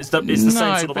piano. But it's the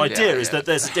same sort of idea. Is that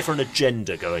there's a different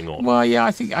agenda going on. Well, yeah,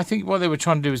 I think what they were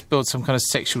trying to do was build some kind of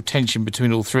sexual tension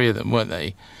between all three of them, weren't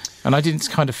they? And I didn't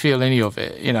kind of feel any of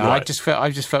it. You know, right. I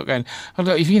just felt going, oh,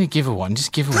 look, if you're going to give her one,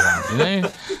 just give her one. You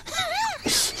know.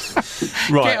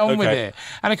 Right, get on with it.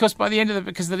 And of course, by the end of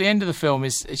because at the end of the film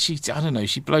is she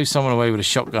blows someone away with a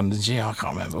shotgun, doesn't she? I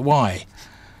can't remember why.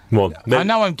 Well, I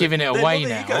know I'm giving it away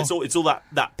now. It's all that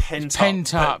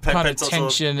pent up kind of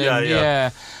tension.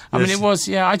 I mean, it was.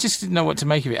 Yeah, I just didn't know what to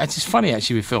make of it. It's just funny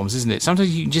actually with films, isn't it?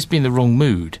 Sometimes you can just be in the wrong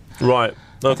mood. Right.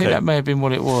 Okay. I think that may have been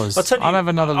what it was. I'll have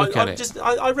another look at it.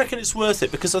 I reckon it's worth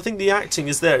it because I think the acting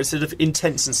is there. It's sort of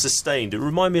intense and sustained. It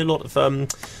reminded me a lot of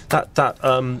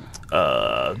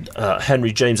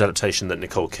Henry James adaptation that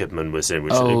Nicole Kidman was in,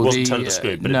 which it wasn't turned to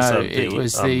screen, but it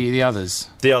was the Others.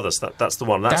 The Others. That's the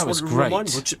one. That was great.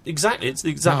 Exactly, it's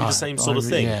exactly the same sort of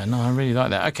thing. Yeah, no, I really like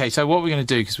that. Okay, so what we're going to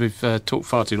do, because we've talked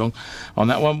far too long on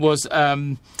that one, was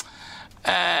the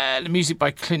music by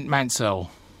Clint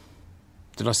Mansell.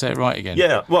 Did I say it right again?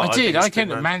 Yeah, well, I did. I came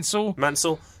to Mansell.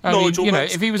 Mansell. Nigel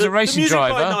Mansell. If he was a racing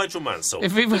driver, by Nigel Mansell.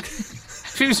 If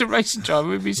he was a racing driver,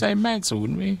 we'd be saying Mansell,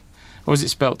 wouldn't we? Or was it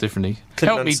spelt differently?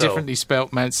 Clint Help Mansell. Me differently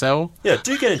spelt Mansell. Yeah,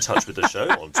 do get in touch with the show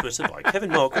on Twitter by Kevin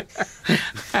Markwick.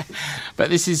 But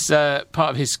this is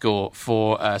part of his score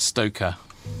for Stoker.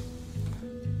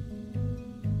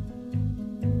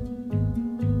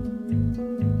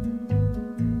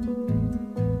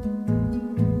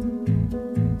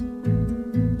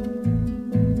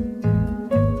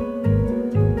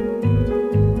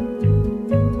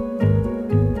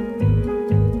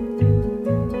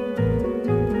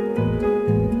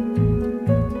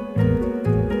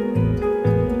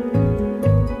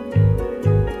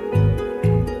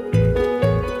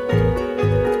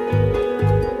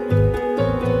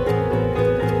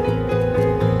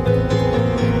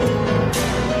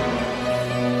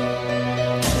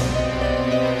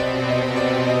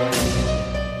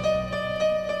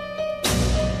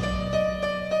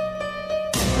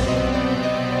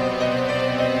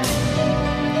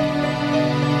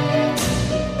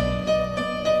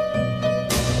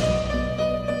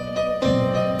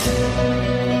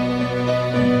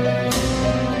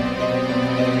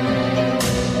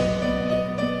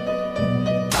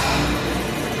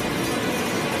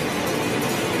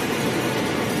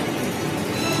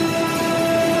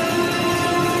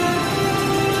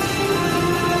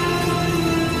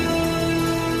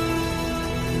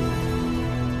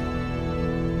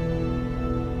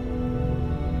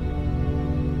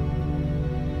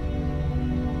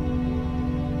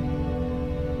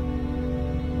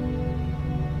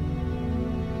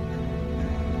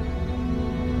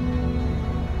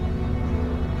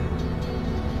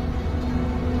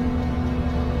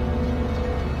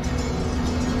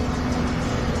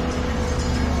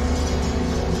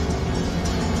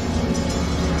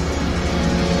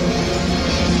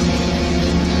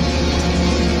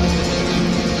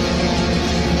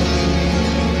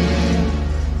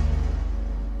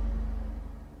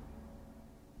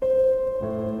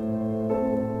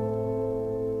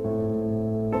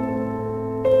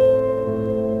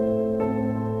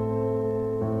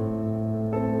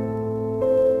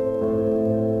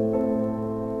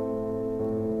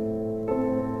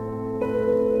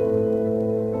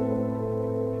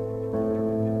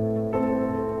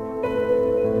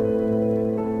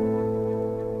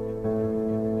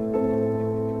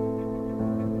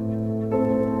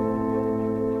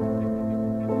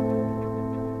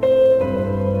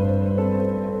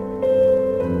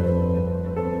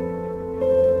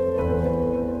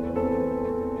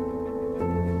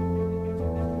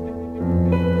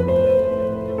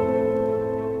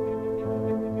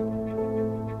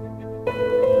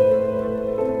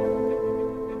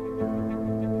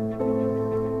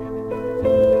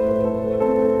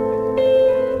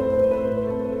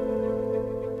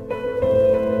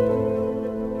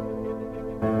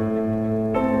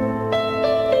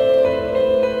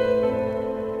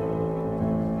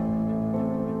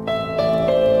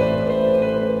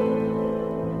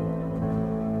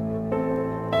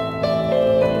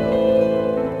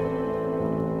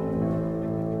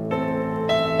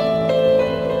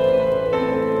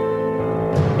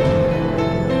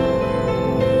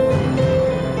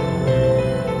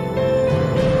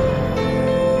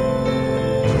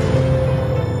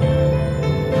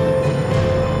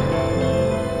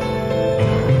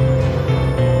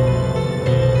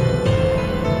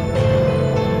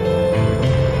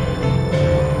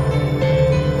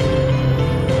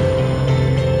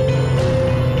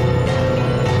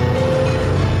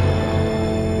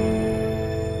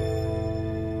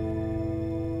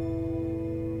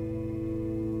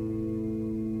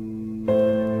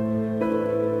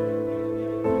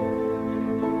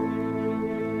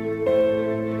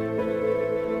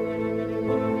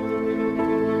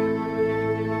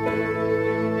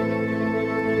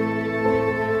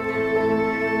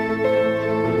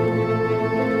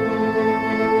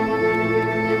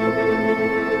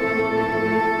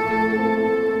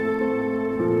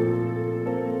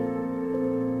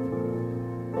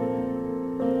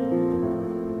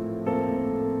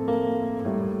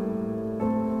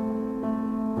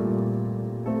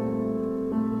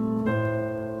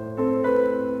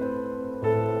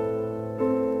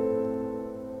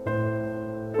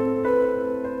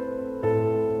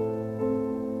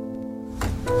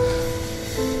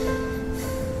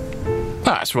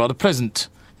 That's rather pleasant.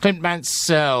 Clint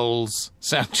Mansell's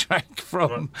soundtrack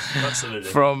from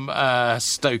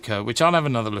Stoker, which I'll have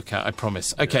another look at, I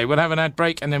promise. Okay, we'll have an ad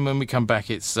break, and then when we come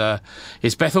back, it's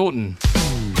Beth Orton.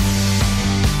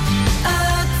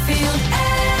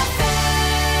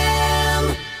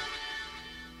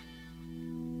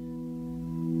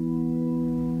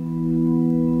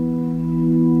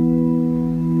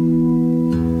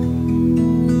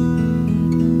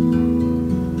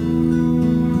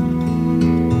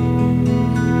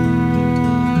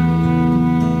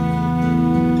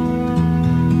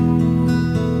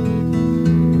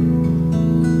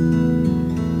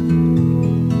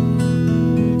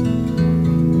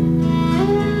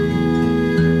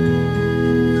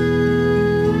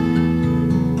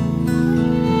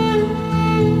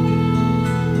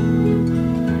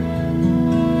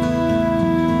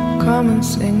 Come and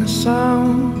sing a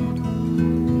song,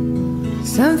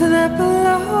 something that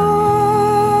belongs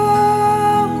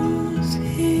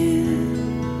here.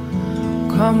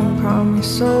 Come and calm your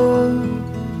soul,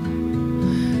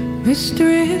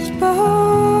 mystery is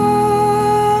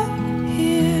born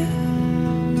here.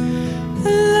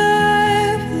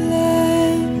 Alive,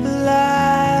 alive,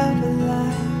 alive,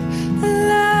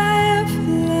 alive,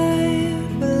 alive,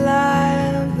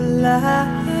 alive, alive, alive.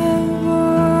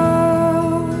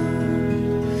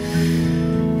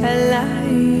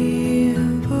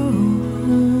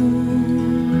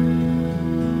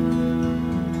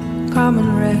 Come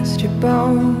and rest your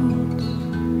bones.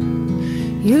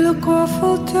 You look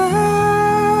awful tired.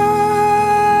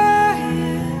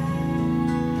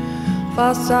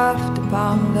 Fall soft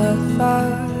upon the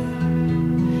thought.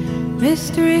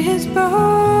 Mystery is born.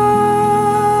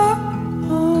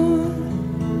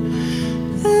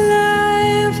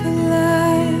 Alive,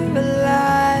 alive,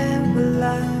 alive,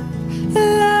 alive,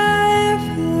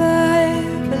 alive,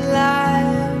 alive,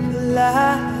 alive,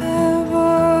 alive.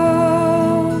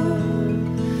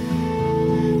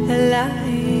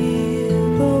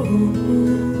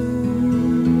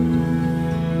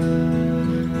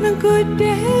 A good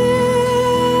day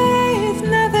is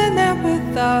nothing that we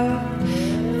thought.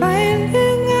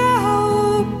 Finding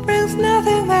out brings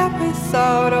nothing that we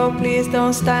thought. Oh, please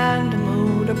don't stand and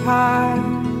move apart.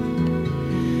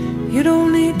 You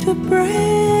don't need to break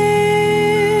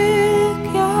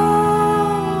your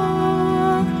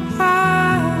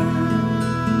heart.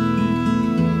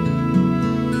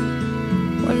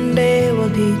 One day will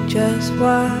teach us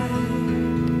why.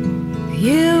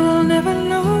 You will never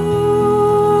know.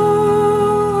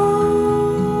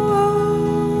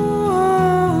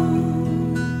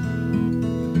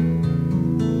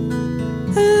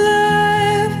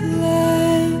 Alive,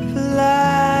 alive,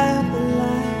 alive,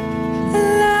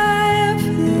 alive,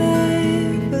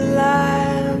 alive,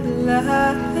 alive, alive,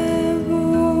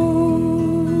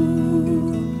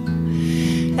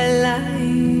 alive.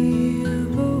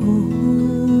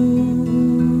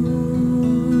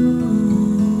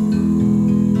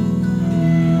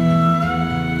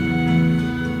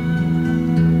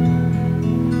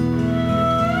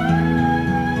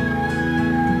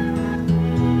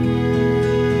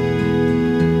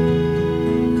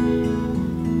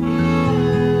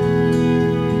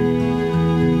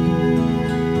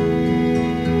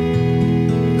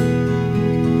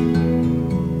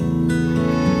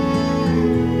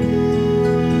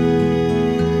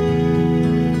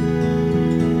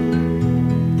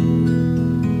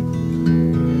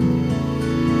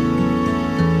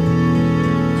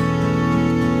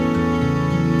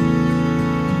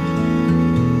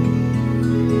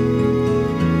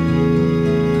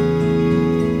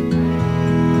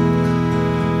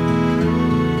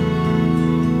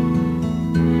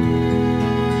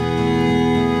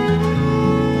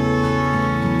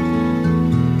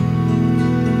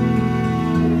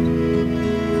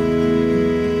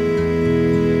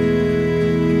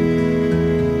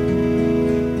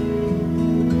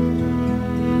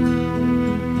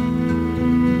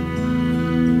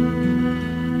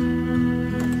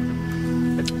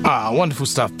 Wonderful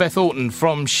stuff. Beth Orton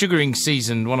from Sugaring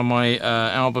Season, one of my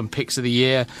album picks of the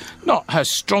year. Not her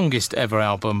strongest ever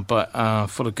album, but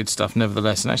full of good stuff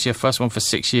nevertheless. And actually her first one for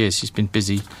 6 years. She's been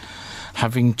busy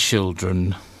having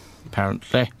children,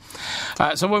 apparently.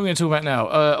 So what are we going to talk about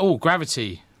now?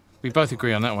 Gravity. We both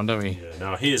agree on that one, don't we? Yeah,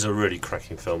 now here's a really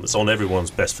cracking film. It's on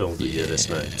everyone's best film of the year, this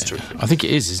mate. It's terrific. I think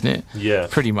it is, isn't it? Yeah.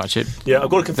 Pretty much it. Yeah,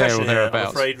 I've got a confession here, I'm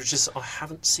afraid, which is I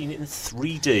haven't seen it in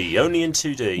 3D, only in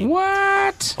 2D.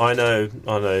 What? I know.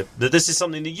 This is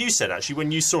something that you said, actually,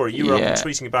 when you saw it. You were up and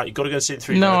tweeting about you've got to go and see it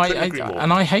in 3D. No,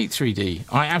 and I hate 3D.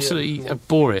 I absolutely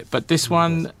abhor it. But this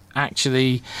one,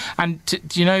 actually, and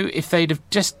do you know, if they'd have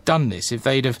just done this, if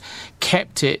they'd have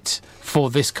kept it for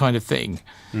this kind of thing,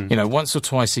 you know, once or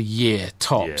twice a year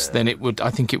tops, then I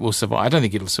think it will survive. I don't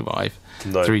think it'll survive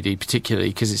 3D particularly,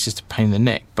 because it's just a pain in the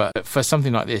neck. But for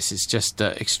something like this, it's just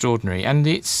extraordinary, and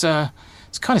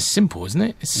it's kind of simple, isn't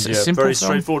it? It's a simple very film.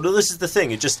 straightforward. No, this is the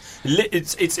thing. It's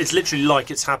literally like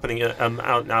it's happening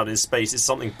out in space. It's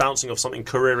something bouncing off something,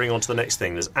 careering onto the next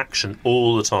thing. There's action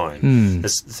all the time.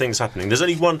 There's things happening. There's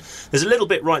only one. There's a little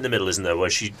bit right in the middle, isn't there, where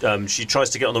she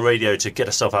tries to get on the radio to get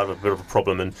herself out of a bit of a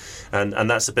problem, and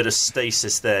that's a bit of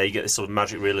stasis there. You get this sort of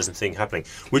magic realism thing happening,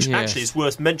 which actually is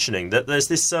worth mentioning. That there's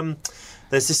this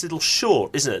little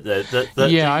short, isn't it?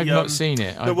 I've not seen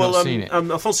it.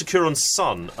 Alfonso Cuarón's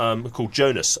son, called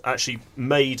Jonas, actually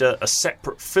made a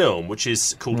separate film, which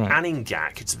is called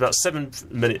Aningak. It's about a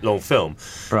 7-minute long film,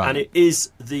 and it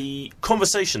is the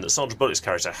conversation that Sandra Bullock's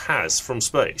character has from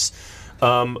space.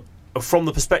 From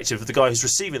the perspective of the guy who's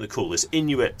receiving the call, this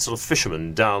Inuit sort of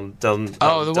fisherman down.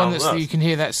 Oh, the one that you can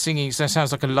hear that singing. So that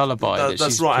sounds like a lullaby.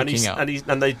 That's right,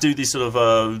 and they do these sort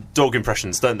of dog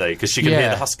impressions, don't they? Because she can hear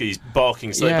the huskies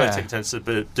barking, so they both take turns to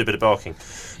do a bit of barking.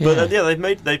 But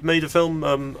they've made a film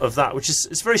of that, which is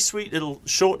it's a very sweet little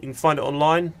short. You can find it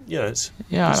online. I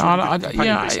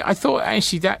thought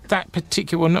actually that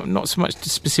particular, well, not so much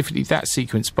specifically that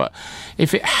sequence, but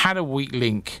if it had a weak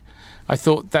link, I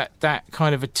thought that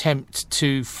kind of attempt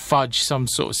to fudge some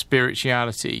sort of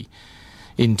spirituality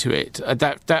into it,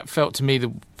 that felt to me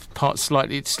the part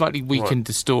slightly weakened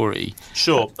the story.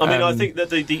 Sure. I mean, I think that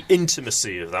the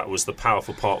intimacy of that was the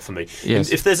powerful part for me. Yes.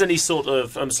 If there's any sort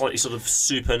of slightly sort of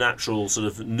supernatural sort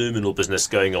of noumenal business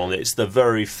going on, it's the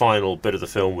very final bit of the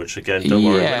film, which again, don't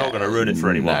worry, we're not going to ruin it for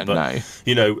anyone.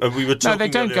 We were talking. No, they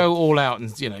don't go all out,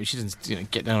 and she doesn't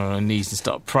get down on her knees and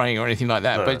start praying or anything like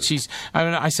that. No. But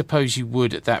I suppose you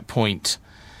would at that point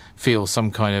feel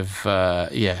some kind of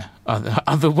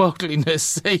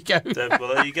otherworldliness. There you go.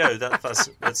 Well, there you go. That's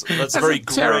a very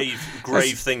grave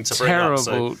thing to bring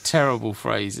up. Terrible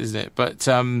phrase, isn't it? But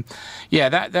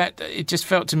that it just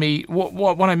felt to me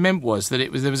what I meant was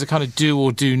that there was a kind of do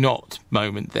or do not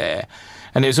moment there,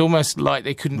 and it was almost like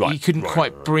he couldn't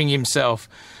quite bring himself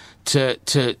to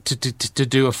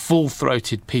do a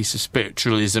full-throated piece of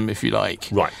spiritualism, if you like.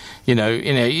 Right. You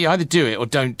either do it or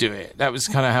don't do it. That was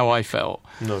kind of how I felt.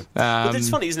 No. But it's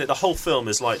funny, isn't it? The whole film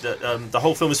is like that. The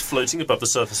whole film is floating above the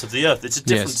surface of the earth. It's a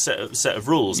different set of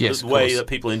rules. Yes, the way that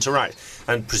people interact,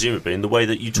 and presumably in the way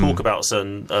that you talk about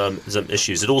certain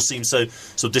issues. It all seems so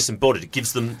disembodied. It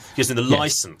gives them the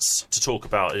license to talk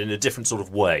about it in a different sort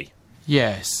of way.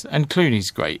 Yes, and Clooney's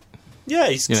great. Yeah,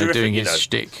 he's terrific, doing his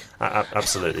shtick.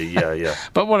 Absolutely, yeah.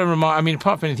 But what a remark! I mean,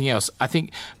 apart from anything else, I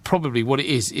think probably what it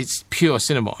is, it's pure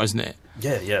cinema, isn't it?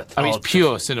 Yeah. I mean, it's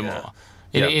pure cinema.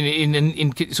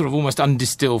 In sort of almost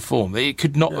undistilled form. It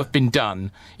could not have been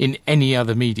done in any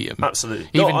other medium. Absolutely.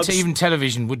 Even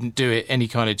television wouldn't do it any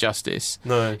kind of justice.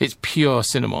 No. It's pure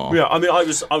cinema. Yeah, I mean, I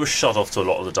was shut off to a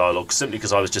lot of the dialogue simply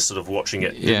because I was just sort of watching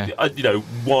it,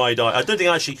 wide-eyed. I don't think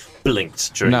I actually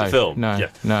blinked during the film. No,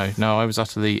 I was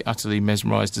utterly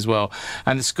mesmerised as well.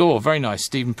 And the score, very nice.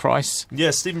 Stephen Price.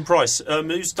 Yeah, Stephen Price,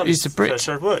 who's done his fair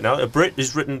share of work now. A Brit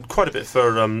who's written quite a bit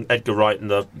for Edgar Wright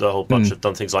and the whole bunch have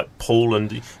done things like Paul, and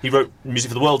he wrote music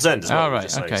for The World's End as well. Oh,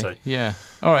 right, okay. Yeah.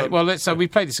 All right, well, we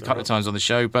played this a couple of times on the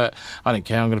show, but I don't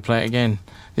care, I'm going to play it again.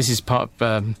 This is part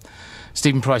of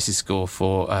Stephen Price's score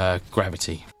for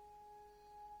Gravity.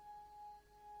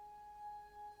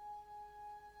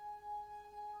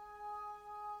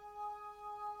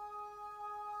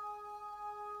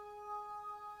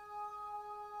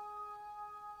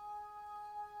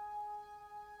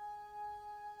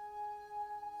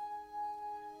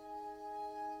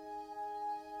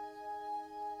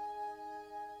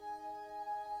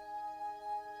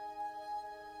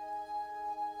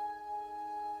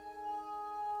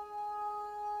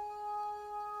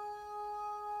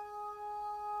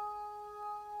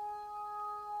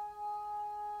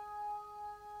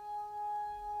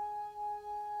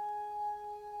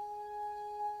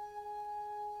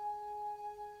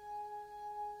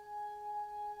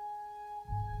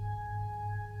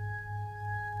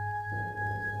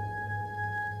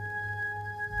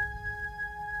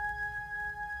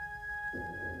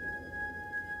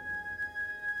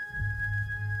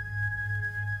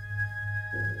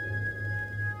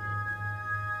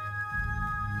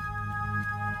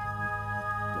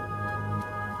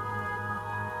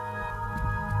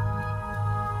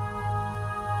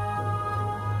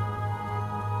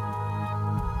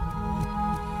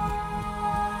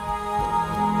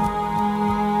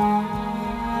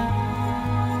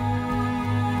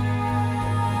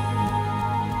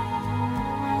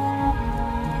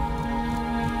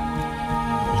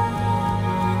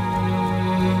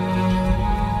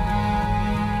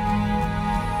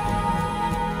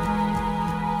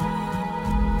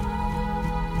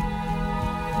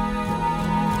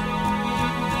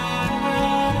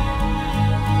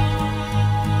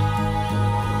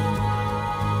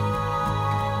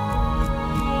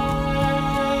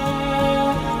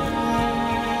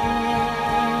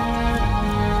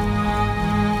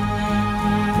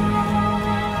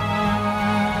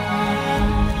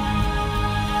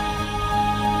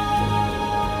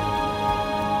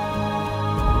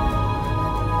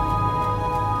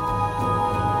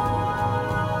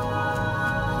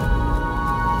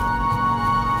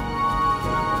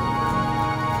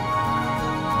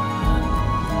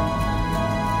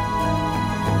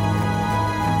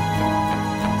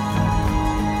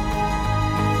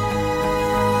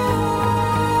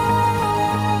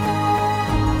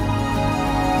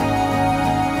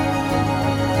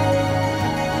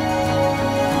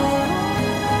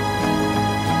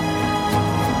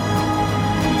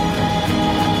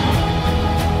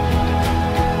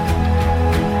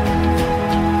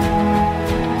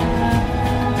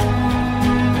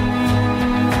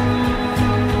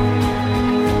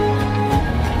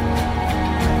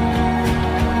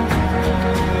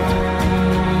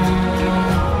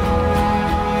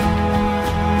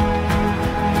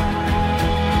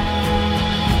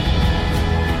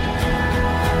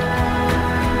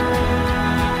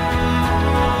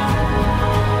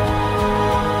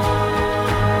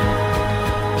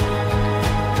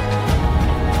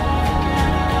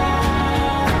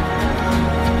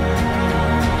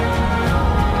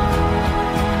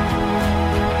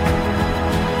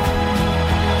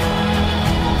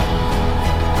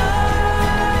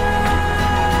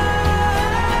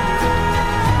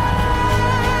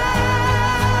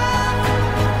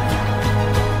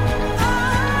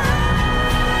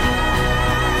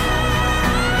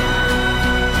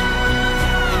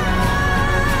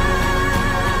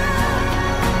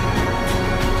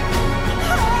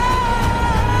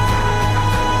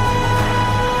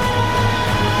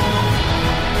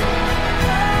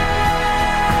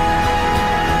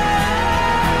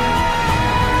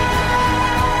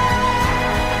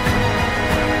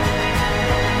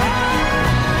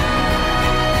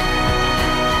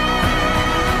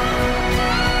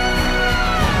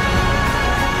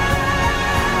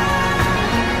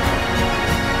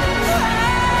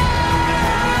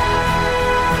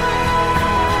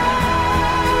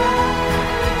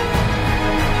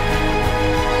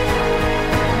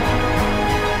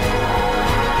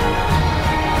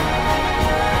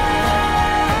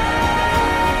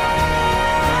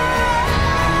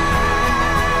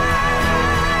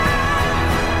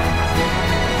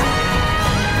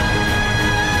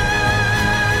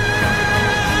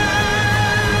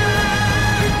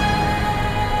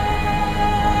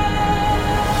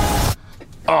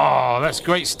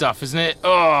 great stuff, isn't it?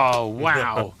 Oh,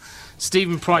 wow.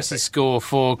 Stephen Price's score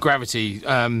for Gravity,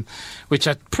 which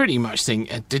I pretty much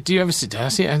think... did you ever see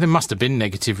it? There must have been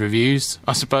negative reviews,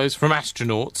 I suppose, from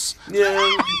astronauts.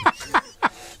 Yeah.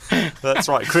 That's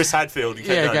right. Chris Hadfield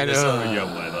came down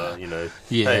young weather, you know.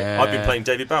 Yeah. Hey, I've been playing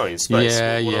David Bowie in space.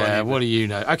 What do you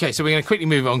know? Okay, so we're going to quickly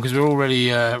move on because we're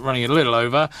already running a little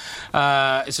over.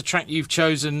 It's a track you've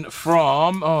chosen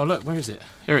from... Oh, look, where is it?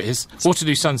 Here it is.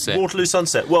 Waterloo Sunset. Waterloo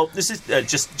Sunset. Well, this is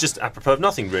just apropos of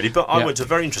nothing, really, but I went to a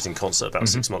very interesting concert about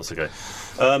 6 months ago.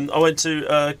 I went to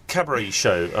a cabaret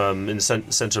show in the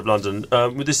centre of London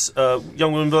with this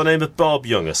young woman by the name of Barb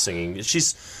Younger singing.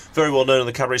 She's very well known on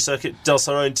the cabaret circuit, does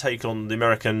her own take on the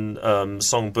American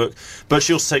songbook, but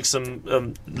she also takes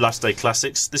some last day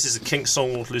classics. This is a Kinks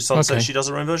song, Waterloo Sunset. Okay. She does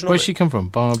her own version of it. Where's she come from,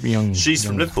 Barb Young? She's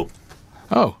from Liverpool.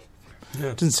 Oh.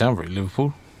 Yeah. Doesn't sound very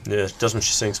Liverpool. Yeah, it does when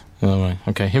she sings. Oh, right.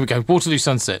 Okay, here we go. Waterloo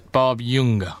Sunset, Barb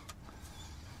Younger.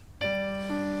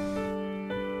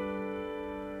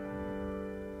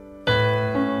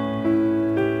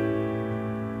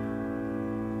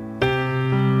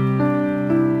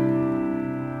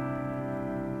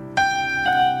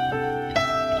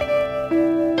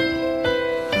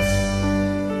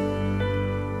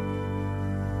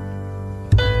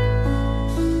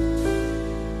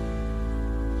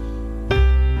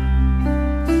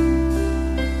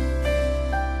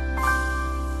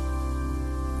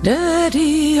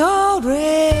 Dirty old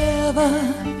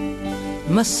river,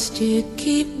 must you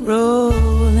keep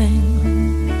rolling,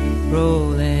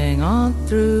 rolling on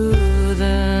through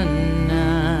the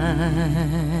night?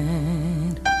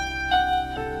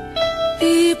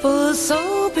 People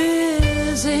so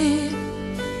busy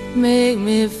make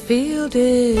me feel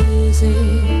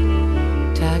dizzy.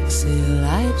 Taxi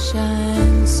light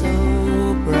shines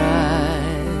so bright.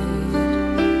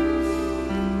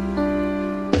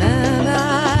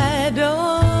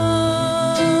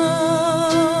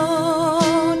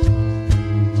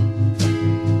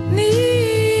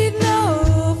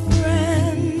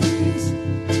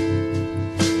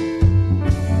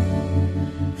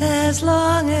 As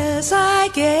long as I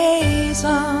gaze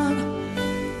on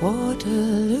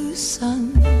Waterloo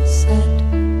sunset,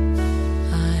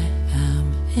 I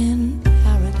am in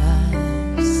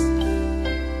paradise.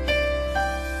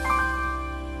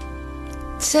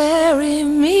 Terry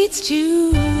meets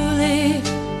Julie,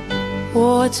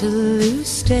 Waterloo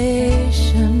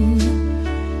station,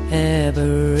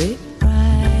 every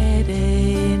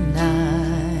Friday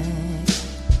night.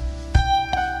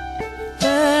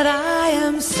 But I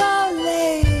am so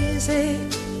lazy,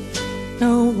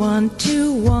 no one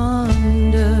to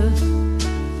wonder.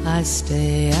 I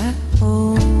stay at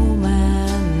home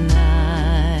at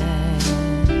night,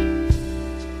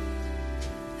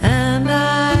 and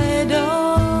I don't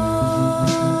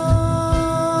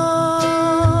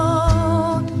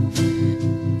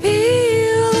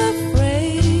feel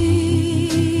afraid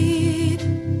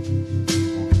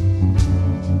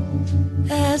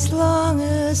as long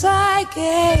as I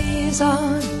gaze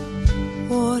on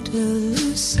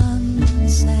Waterloo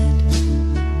sunset.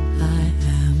 I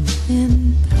am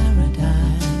in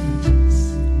paradise.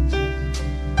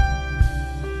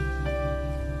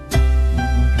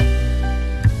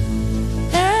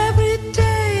 Every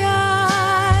day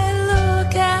I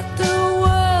look at the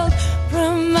world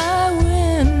from my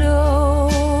window.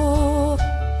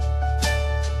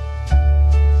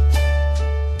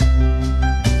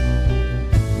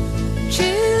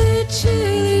 Chilly,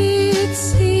 chilly,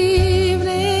 it's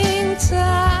evening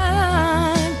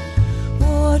time.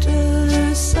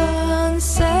 Waterloo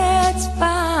sunset's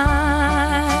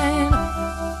fine.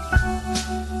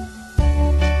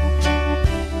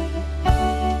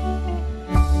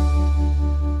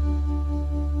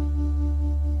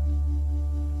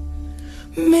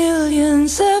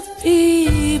 Millions of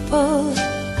people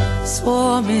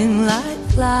swarming like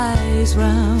flies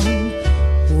round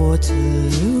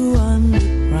Waterloo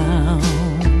Underground.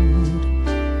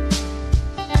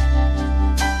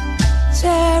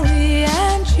 Terry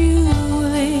and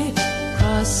Julie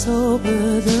cross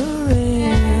over the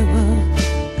river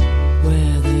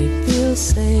where they feel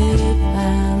safe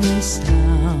and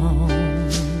sound,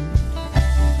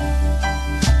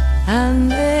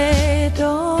 and they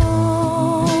don't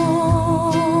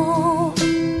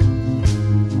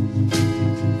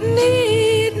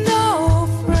need no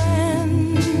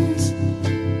friends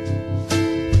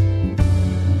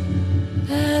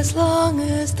as long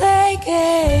as they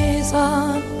gaze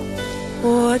on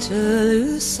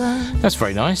Waterloo sun. That's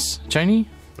very nice, Cheney.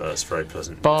 That's very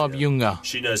pleasant. Barb Younger.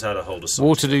 She knows how to hold a song.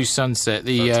 Waterloo Sunset,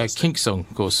 the Kinks song,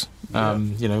 of course.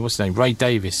 You know, what's his name? Ray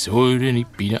Davis. Wouldn't he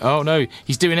be... Oh, no,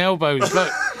 he's doing elbows.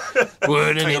 Look.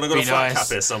 Wouldn't Hang on, it I've got be a flat nice? cap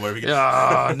here somewhere.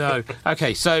 Oh no.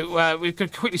 Okay, so we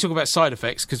could quickly talk about side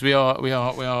effects because we are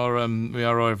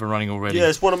overrunning already. Yeah,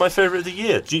 it's one of my favourite of the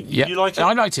year. Do you like it?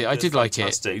 I liked it. I did like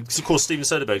it. Because of course Steven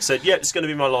Soderbergh said, "Yeah, it's going to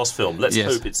be my last film." Let's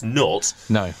hope it's not.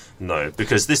 No,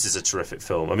 because this is a terrific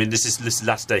film. I mean, this is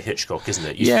latter-day Hitchcock, isn't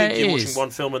it? You think you're watching one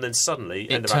film and then suddenly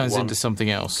it turns into something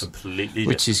else, completely,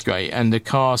 which is great. And the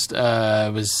cast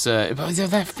was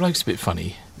that bloke's a bit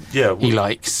funny. Yeah, he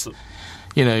likes.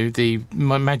 You know,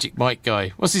 my Magic Mike guy.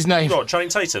 What's his name? What, Channing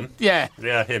Tatum? Yeah,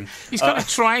 him. He's kind of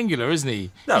triangular, isn't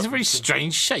he? No, he's a very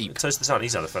strange shape.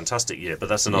 He's had a fantastic year, but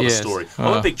that's another story.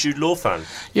 I'm a big Jude Law fan.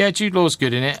 Yeah, Jude Law's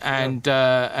good in it, and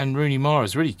Rooney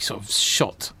Mara's really sort of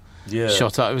shot up.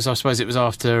 I suppose it was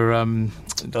after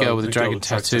Girl with the Dragon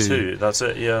Tattoo. That's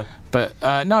it. Yeah.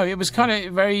 But no, it was kind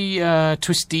of very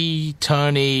twisty,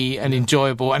 turny, and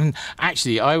enjoyable. And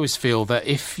actually, I always feel that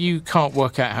if you can't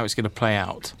work out how it's going to play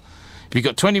out. If you've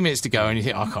got 20 minutes to go and you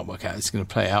think, I can't work out how it's going to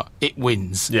play out, it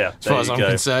wins. Yeah, as far as I'm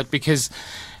concerned, because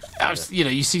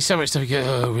you see so much stuff. You go,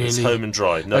 oh really? It's home and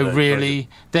dry. No, really?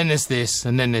 Then there's this,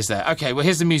 and then there's that. Okay, well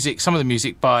here's the music. Some of the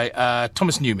music by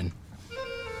Thomas Newman.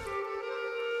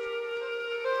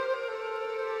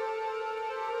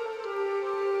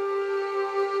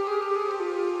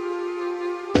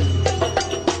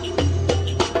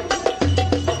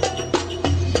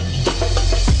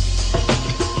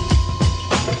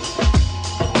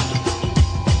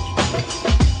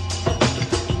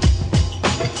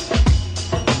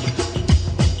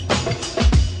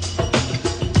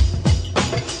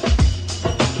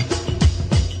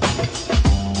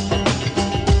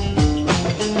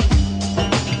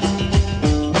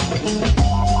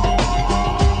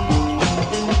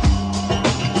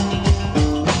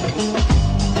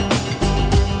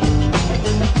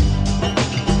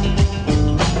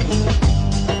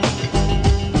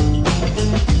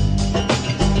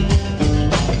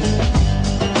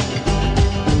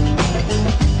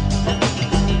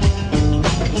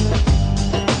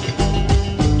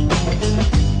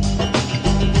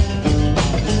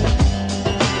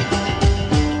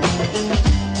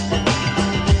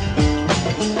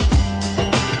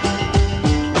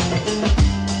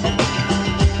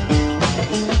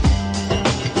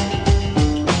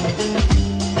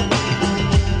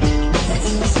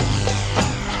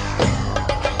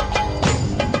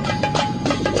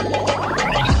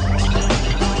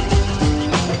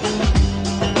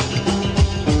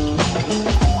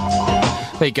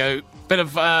 There you go. Bit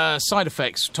of side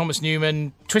effects. Thomas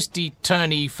Newman, twisty,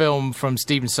 turny film from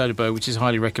Steven Soderbergh, which is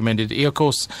highly recommended. He, of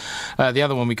course, the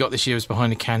other one we got this year was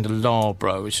Behind the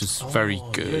Candelabra, which was very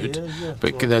good. Yeah,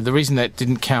 but the reason that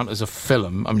didn't count as a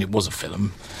film, I mean, it was a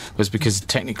film, was because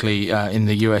technically in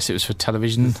the US it was for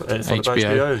television,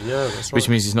 HBO, that's right. which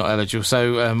means he's not eligible.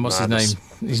 So what's his name?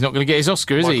 He's not going to get his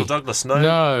Oscar, is he? Michael Douglas, no.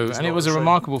 No, and it was a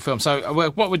remarkable film. So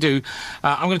what we'll do,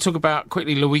 I'm going to talk about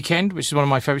quickly Le Weekend, which is one of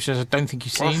my favourite shows I don't think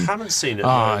you've seen. I haven't seen it.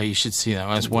 Ah, you should see that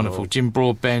one. It's wonderful. Jim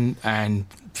Broadbent and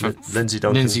Lindsay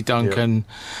Duncan.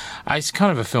 Yeah. It's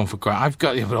kind of a film for grown. I've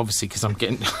got it, obviously, because I'm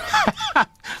getting,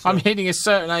 I'm hitting a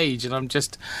certain age, and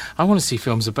I want to see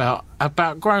films about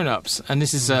grown-ups, and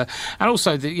this is, and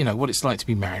also what it's like to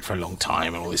be married for a long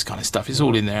time and all this kind of stuff. It's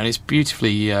all in there, and it's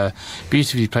beautifully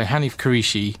played. Hanif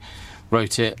Kureishi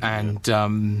wrote it, and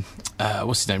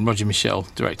what's his name? Roger Michell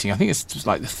directing. I think it's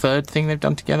like the third thing they've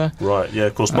done together. Right, yeah,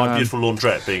 of course. My Beautiful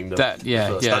Laundrette being the first.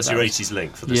 That's your 80s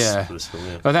link for this film,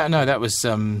 yeah. Oh, that was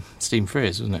Stephen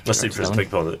Frears, wasn't it? That's Stephen Frears,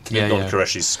 big part of it. Don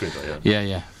Qureshi's screenplay,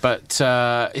 Yeah. But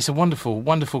it's a wonderful,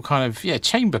 wonderful kind of,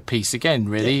 chamber piece again,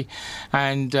 really. Yeah.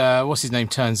 And what's his name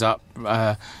turns up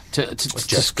to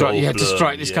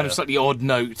strike this kind of slightly odd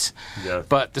note. Yeah.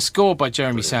 But the score by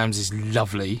Jeremy Sams is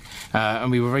lovely,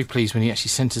 and we were very pleased when he actually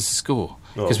sent us the score,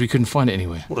 because we couldn't find it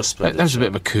anywhere. What a splendid That was a bit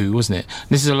of a coup, wasn't it?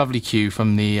 This is a lovely cue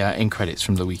from the end credits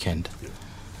from The Weekend. Yeah.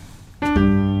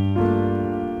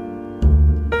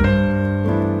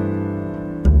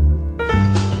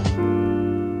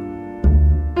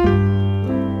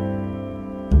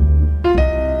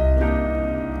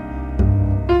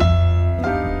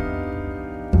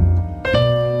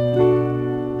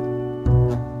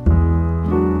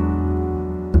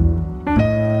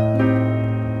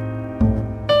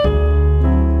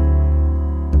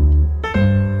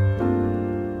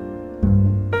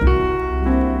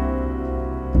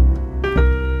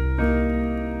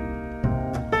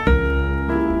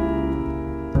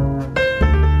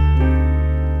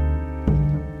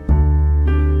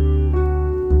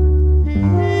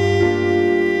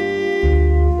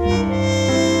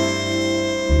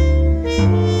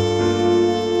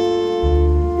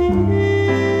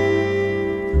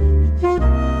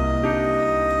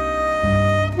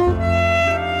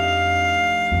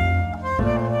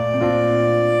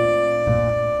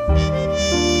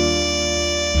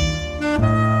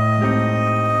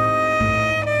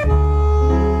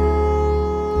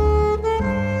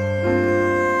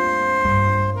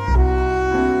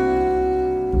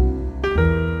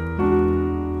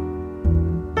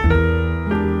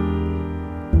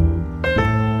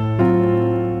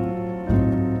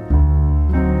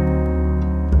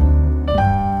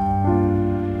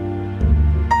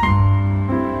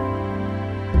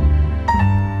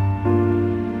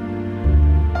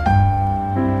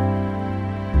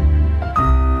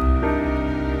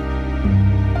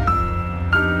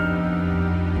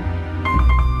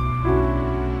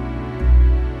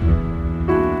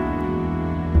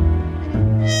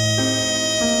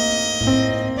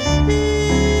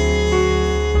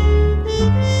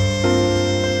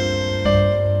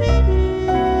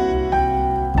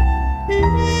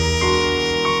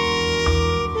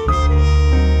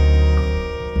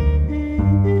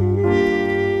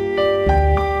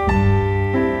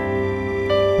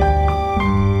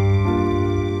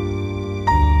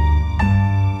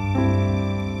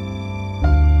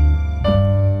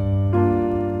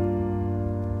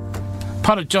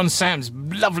 part of John Sam's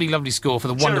lovely score for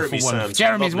the wonderful one.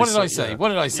 Jeremy's. What did I say? What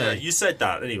did I say? Yeah, you said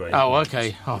that anyway. Oh,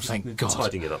 okay. Oh, thank God.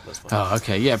 Tidying it up. That's fine. Oh,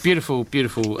 okay. Yeah, beautiful.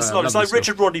 It's like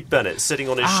Richard Rodney Bennett sitting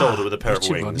on his shoulder with a pair of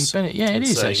wings. Rodney Bennett. Yeah, it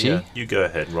is saying, actually. Yeah, you go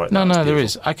ahead. Right. No, there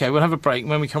is. Okay, we'll have a break.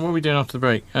 When we come, what are we doing after the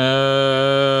break?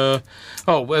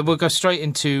 We'll go straight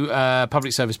into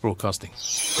public service broadcasting.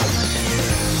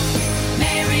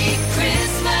 Merry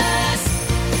Christmas,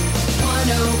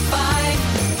 105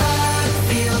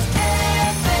 Markfield FM.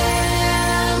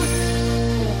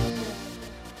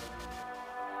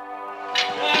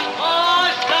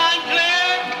 Oh, stand clear!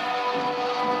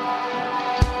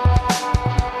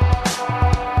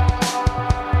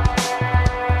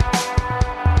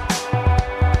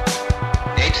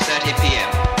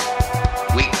 p.m.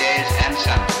 Weekdays and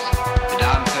Sundays. The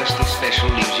Down Coastal Special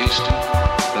leaves Euston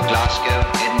for Glasgow,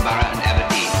 Edinburgh and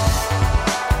Aberdeen.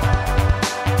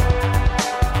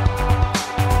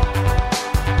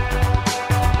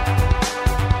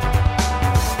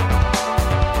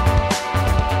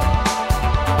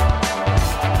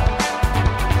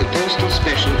 The Postal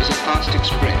Special is a fast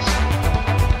express,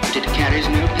 but it carries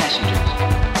no passengers.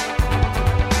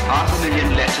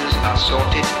 500,000 letters are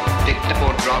sorted, picked up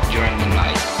or dropped during the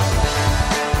night.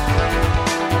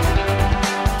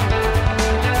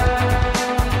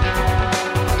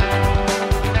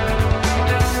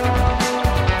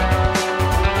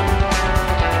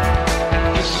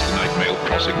 This is the night mail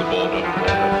crossing the border,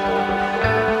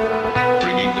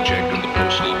 bringing the check and the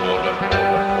postal order.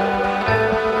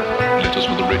 Letters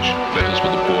for the rich, letters for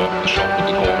the poor, the shop with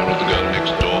the corner and the girl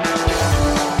next door.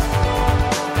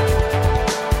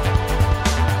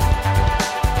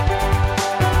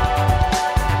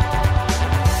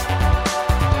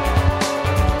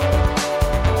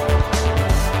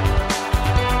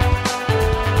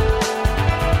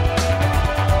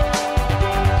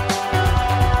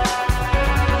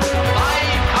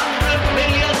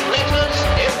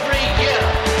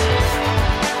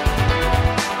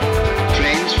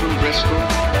 Trains from Bristol,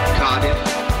 Cardiff,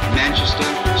 Manchester,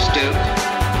 Stoke,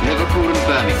 Liverpool and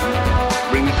Birmingham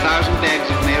bring 1,000 bags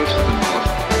of mail to the north.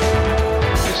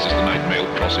 This is the night mail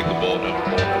crossing the border,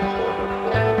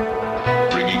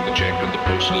 bringing the check and the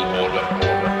postal order.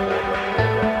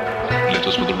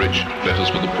 Letters for the rich, letters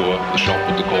for the poor, the shop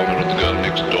with the corner and the girl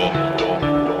next door.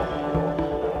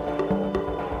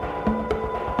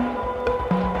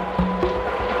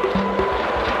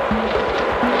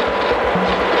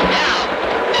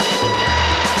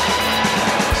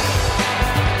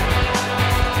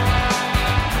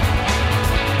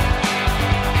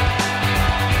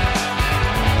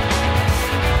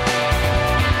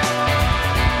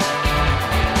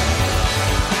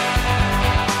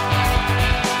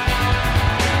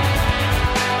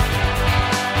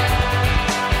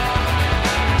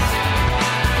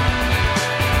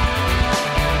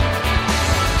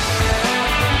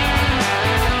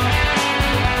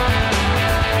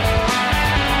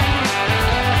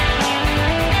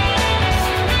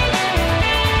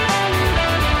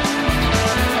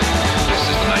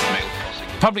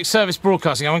 Public service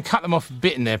broadcasting. I'm going to cut them off a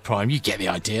bit in their prime. You get the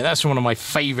idea. That's from one of my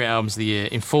favourite albums of the year.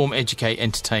 Inform, Educate,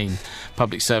 Entertain.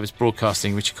 Public service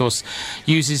broadcasting, which of course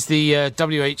uses the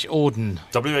W.H. Auden.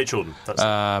 W.H. Auden. That's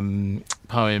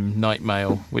poem Night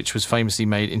Mail, which was famously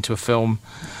made into a film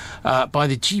by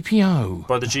the GPO.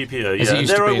 By the GPO, yeah. And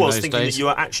there I was thinking that you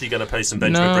were actually going to play some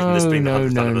Benjamin Britten, this being the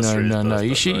 100th anniversary. No.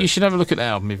 You should have a look at the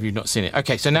album if you've not seen it.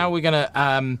 Okay, so now we're going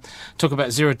to talk about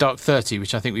Zero Dark 30,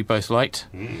 which I think we both liked.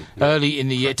 Early in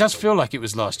the year. It does feel like it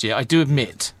was last year, I do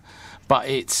admit. But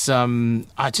it's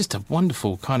just a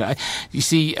wonderful kind of... You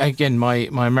see, again, my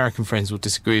American friends will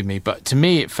disagree with me, but to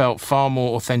me it felt far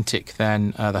more authentic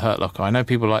than The Hurt Locker. I know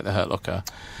people like The Hurt Locker,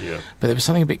 but there was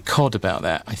something a bit cod about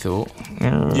that, I thought.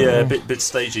 Yeah, a bit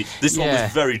stagey. This one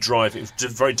was very driving,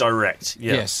 very direct.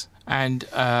 Yeah. Yes. And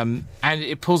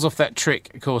it pulls off that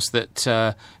trick, of course, that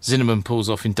Zinnemann pulls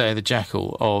off in Day of the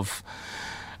Jackal of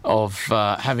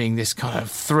having this kind of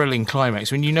thrilling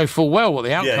climax when you know full well what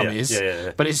the outcome is,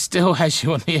 but it still has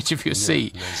you on the edge of your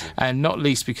seat. Amazing. And not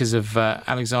least because of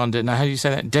Alexander. Now, how do you say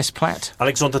that? Desplat?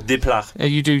 Alexander Desplat.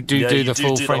 You do the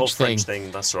full French French thing.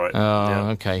 That's right. Oh,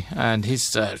 okay. And his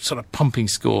sort of pumping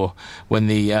score when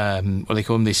the what they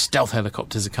call them, these stealth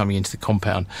helicopters are coming into the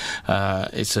compound.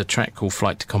 It's a track called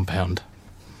Flight to Compound.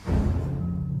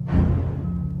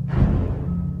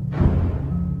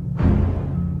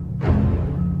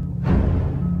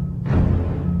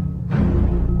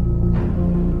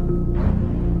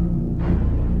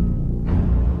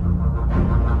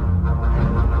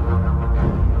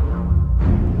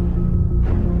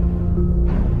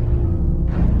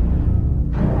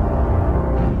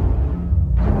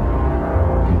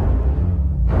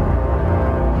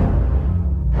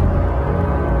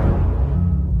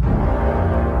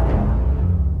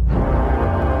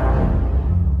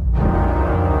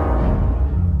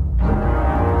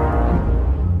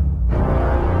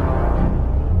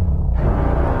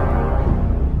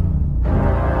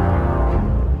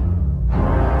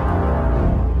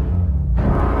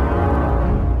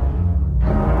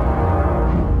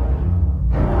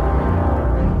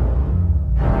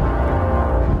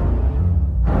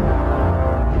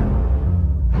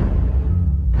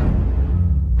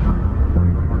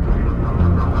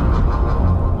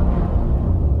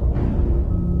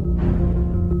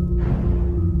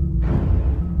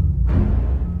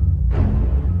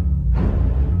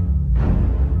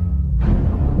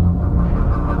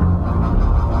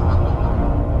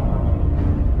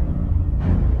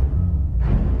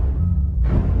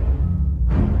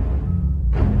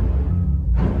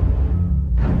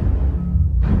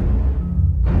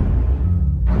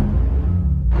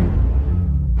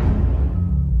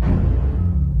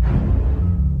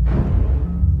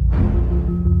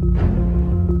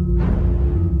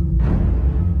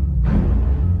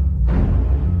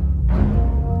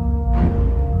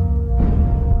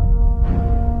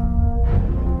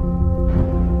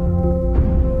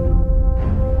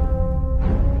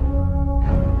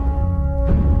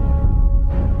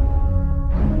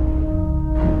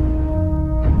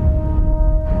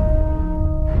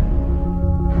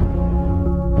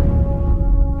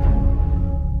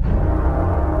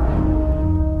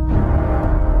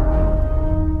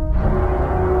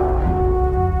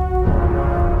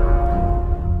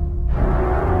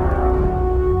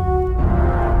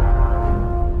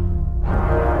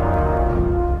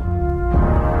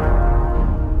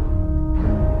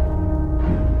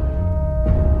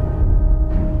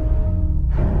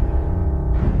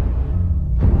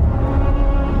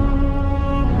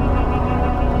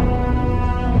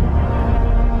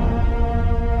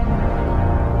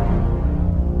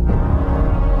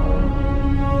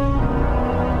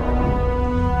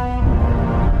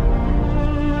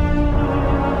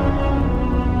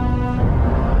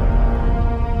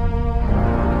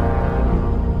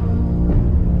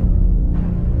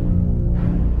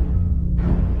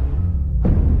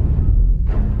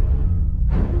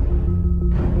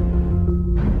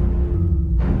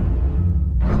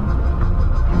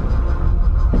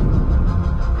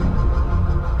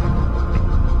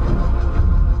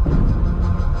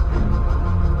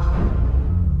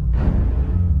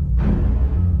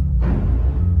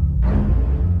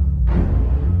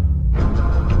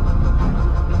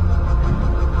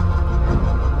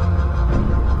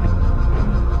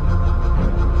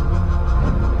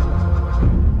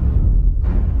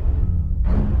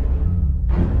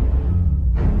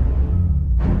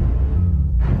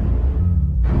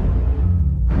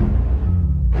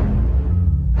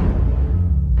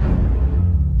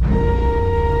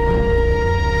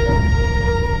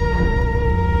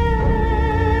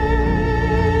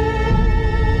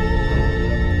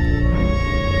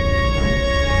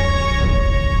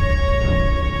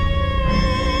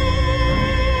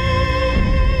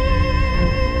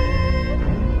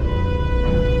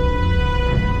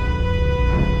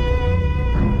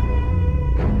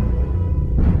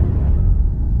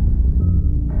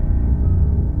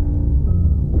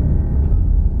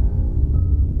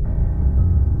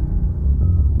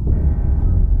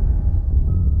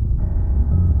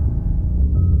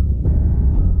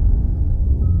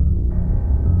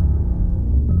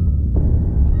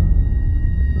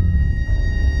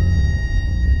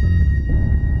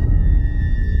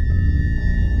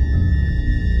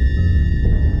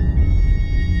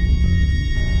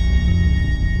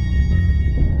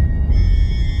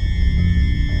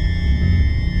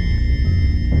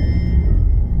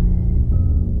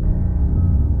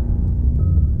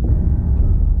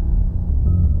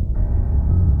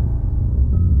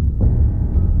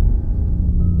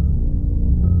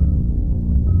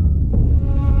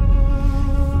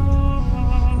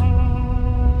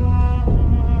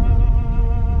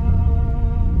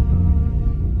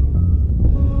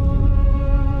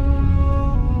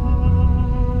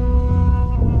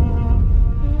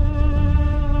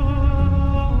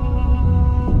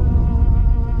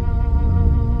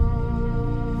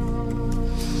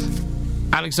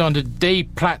 Alexander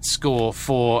Desplat's score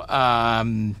for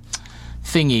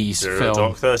Thingy's film.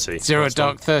 Dark 30. Zero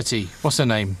Dark 30. What's her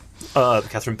name?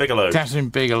 Catherine Bigelow. Catherine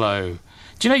Bigelow.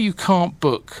 Do you know you can't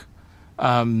book...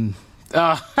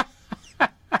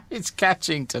 it's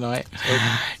catching tonight.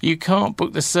 You can't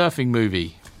book the surfing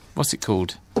movie. What's it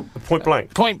called? Point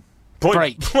Blank. Point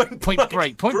Break. Point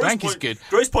Break. Point Gross Blank is good.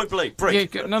 Gross Point Blank.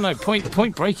 Break. Yeah, no.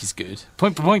 Point Break is good.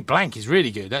 Point Blank is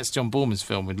really good. That's John Boorman's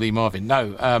film with Lee Marvin.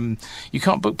 No, you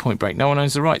can't book Point Break. No one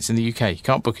owns the rights in the UK. You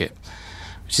can't book it.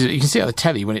 You can see it on the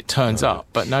telly when it turns up,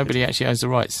 but nobody actually owns the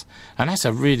rights. And that's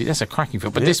a cracking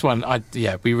film. But this one,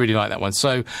 we really like that one.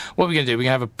 So what we're going to do, we're going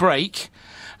to have a break,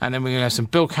 and then we're going to have some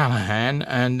Bill Callahan,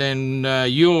 and then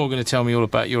you're going to tell me all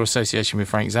about your association with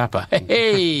Frank Zappa.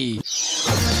 Hey!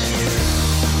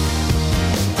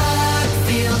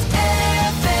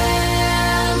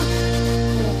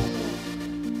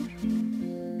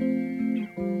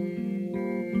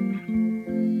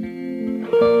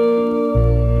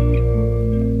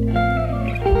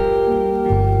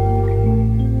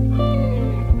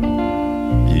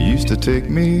 To take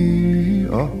me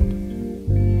up,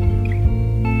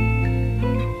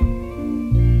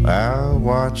 I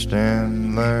watched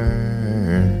and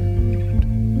learned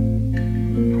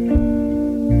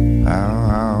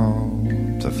how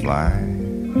to fly.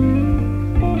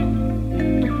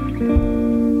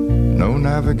 No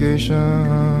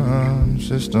navigation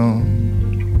system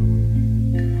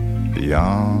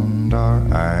beyond our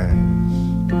eyes.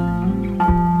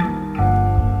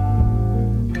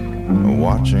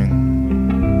 Watching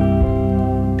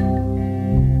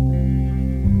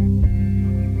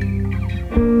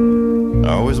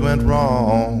I always went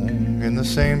wrong in the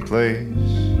same place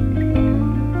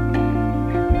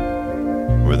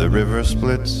where the river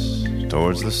splits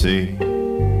towards the sea.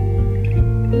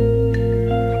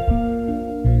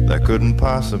 That couldn't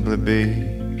possibly be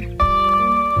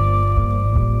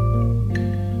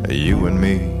you and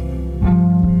me.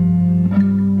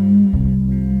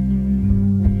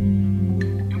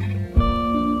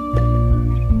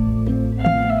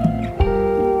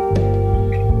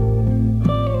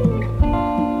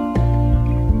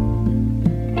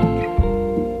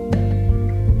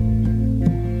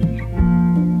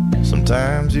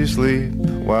 Sometimes you sleep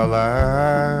while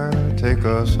I take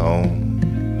us home.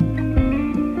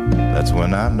 That's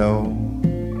when I know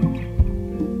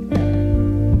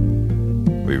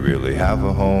we really have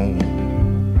a home.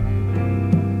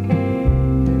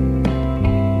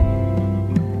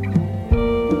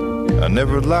 I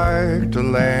never liked to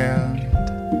land.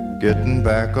 Getting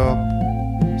back up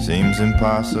seems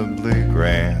impossibly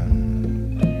grand.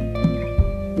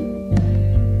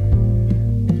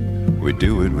 We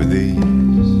do it with ease.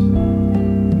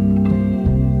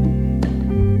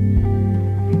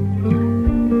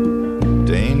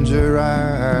 Danger,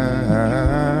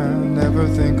 I never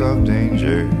think of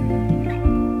danger.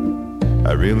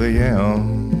 I really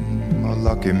am a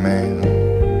lucky man.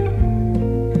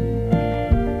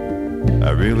 I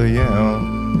really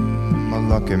am a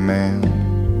lucky man,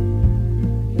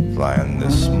 flying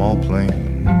this small plane.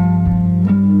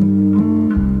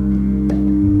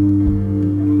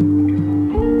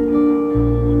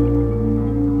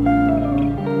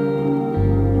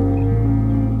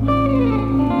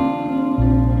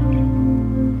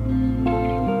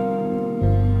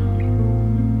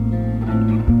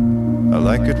 I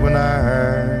like it when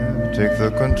I take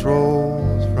the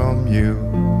controls from you,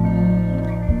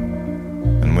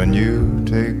 and when you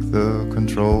take the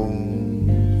controls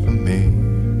from me.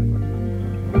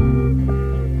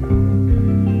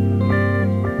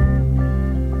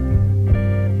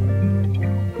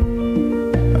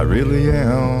 I really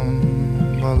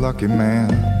am a lucky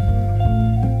man.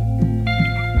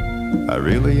 I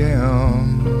really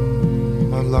am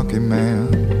a lucky man,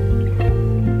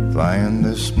 flying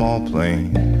this small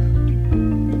plane.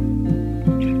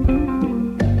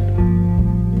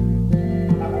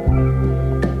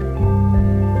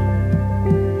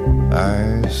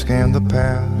 I scan the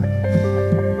path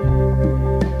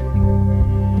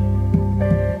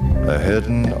ahead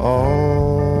and all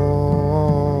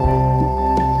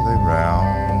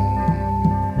around.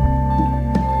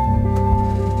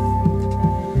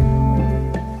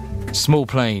 Small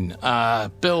Plane,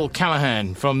 Bill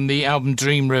Callahan from the album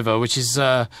Dream River, which is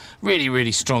really,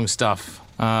 really strong stuff,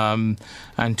 and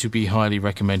to be highly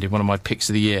recommended, one of my picks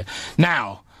of the year.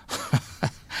 Now,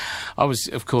 I was,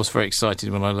 of course, very excited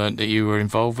when I learnt that you were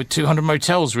involved with 200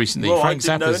 Motels recently. Well, Frank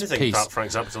I didn't know Zappa's anything piece. about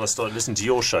Frank Zappa until I started listening to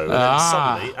your show. And then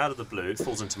suddenly, out of the blue, it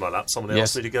falls into my lap. Somebody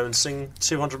asked me to go and sing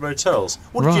 200 Motels.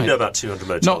 What did you know about 200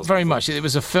 Motels? Not very much. It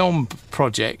was a film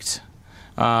project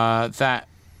that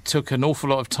took an awful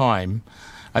lot of time.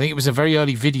 I think it was a very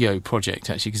early video project,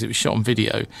 actually, because it was shot on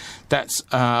video. That's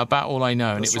about all I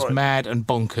know, and it was mad and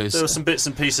bonkers. There were some bits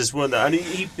and pieces, weren't there? And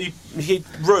he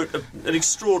wrote an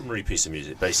extraordinary piece of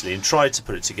music, basically, and tried to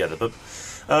put it together, but...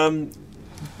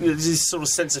 his sort of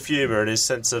sense of humour and his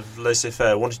sense of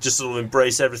laissez-faire, wanted to just sort of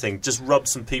embrace everything, just rubbed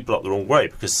some people up the wrong way,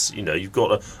 because, you know, you've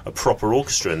got a proper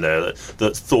orchestra in there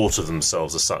that thought of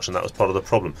themselves as such, and that was part of the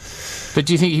problem. But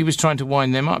do you think he was trying to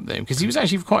wind them up then? Because he was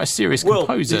actually quite a serious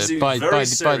composer by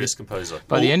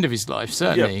the end of his life,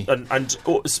 certainly. Yeah, and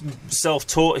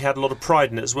self-taught, he had a lot of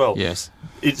pride in it as well. Yes.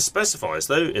 It specifies,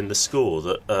 though, in the score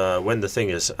that when the thing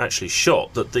is actually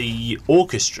shot, that the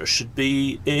orchestra should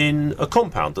be in a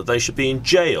compound, that they should be in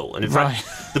jail. And in fact,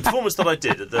 the performance that I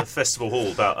did at the festival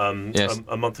hall about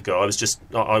a month ago,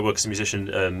 I work as a musician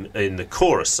in the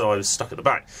chorus, so I was stuck at the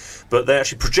back. But they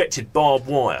actually projected barbed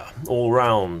wire all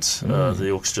around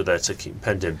the orchestra there to keep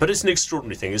penned in. But it's an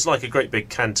extraordinary thing. It's like a great big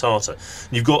cantata.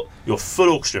 You've got your full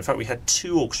orchestra. In fact, we had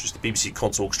 2 orchestras, the BBC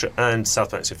Concert Orchestra and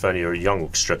South Bank Sinfonia, a young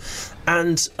orchestra.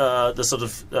 And the sort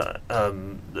of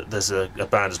there's a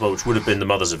band as well, which would have been the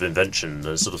Mothers of Invention,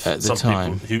 sort of at some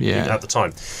time. people who at the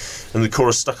time, and the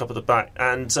chorus stuck up at the back,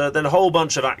 and then a whole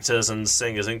bunch of actors and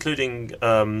singers, including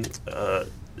Frank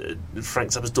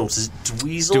Zappa's daughter,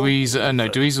 Dweezil. No,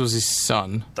 Dweezil's his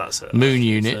son. That's it. Moon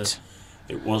Unit.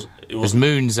 It was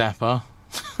Moon Zappa.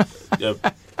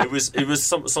 It was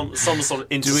some sort of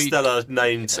interstellar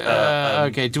named.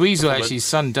 Okay, Dweezil actually, his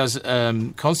son does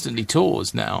constantly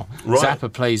tours now. Right.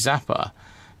 Zappa plays Zappa.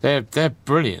 They're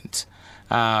brilliant.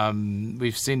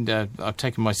 We've seen. I've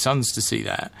taken my sons to see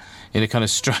that in a kind of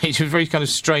strange, a very kind of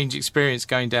strange experience,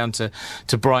 going down to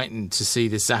Brighton to see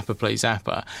this Zappa play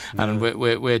Zappa, and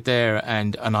we're there,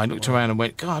 and I looked around and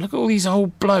went, God, look at all these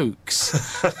old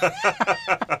blokes.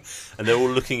 And they're all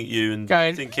looking at you and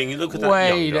thinking, look at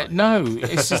that young guy. No,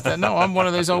 it's just that, no, I'm one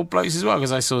of those old blokes as well,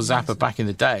 because I saw Zappa back in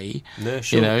the day. Yeah,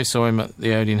 sure. You know, saw him at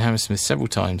the Odeon Hammersmith several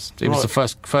times. He was the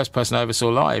first person I ever saw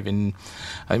live in,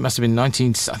 it must have been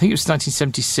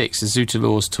 1976, the Zoota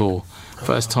Laws tour.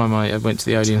 First time I went to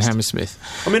the Odeon Hammersmith.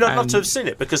 I mean, I'd love to have seen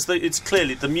it, because it's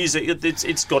clearly the music.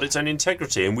 It's got its own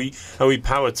integrity, and we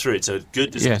powered through it. It's a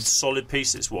good, a solid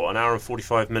piece. It's an hour and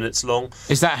 45 minutes long.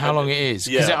 Is that how long it is?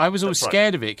 Because I was always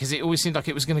scared of it, because it always seemed like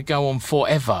it was going to go on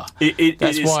forever.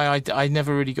 That's why I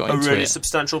never really got into it. A really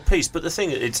substantial piece, but the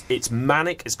thing is, it's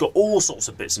manic. It's got all sorts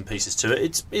of bits and pieces to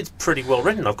it. It's pretty well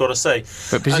written, I've got to say.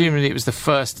 But presumably it was the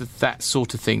first of that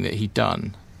sort of thing that he'd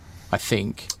done. I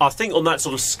think on that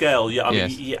sort of scale, yeah. I mean,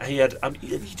 he had.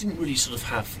 He didn't really sort of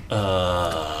have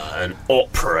an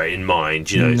opera in mind,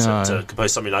 you know, to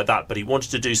compose something like that. But he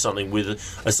wanted to do something with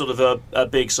a sort of a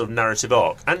big sort of narrative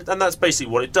arc, and that's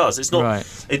basically what it does. It's not. Right.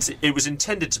 It was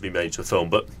intended to be made to a film,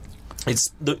 but.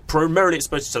 Primarily it's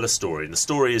supposed to tell a story, and the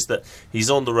story is that he's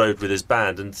on the road with his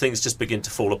band and things just begin to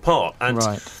fall apart, and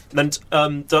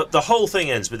the whole thing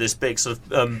ends with this big sort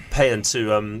of paean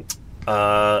to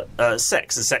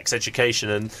sex and sex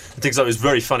education and things like that. It was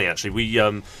very funny, actually.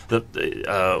 There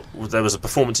was a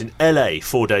performance in LA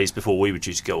 4 days before we were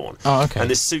due to go on. Oh, okay. And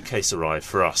this suitcase arrived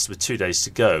for us with 2 days to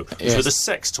go with the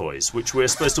sex toys, which we were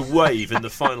supposed to wave in the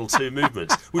final 2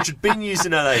 movements, which had been used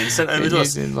in LA and sent over to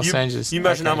us. In Los Angeles. You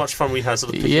imagine how much fun we had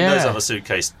sort of picking those out of the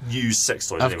suitcase, used sex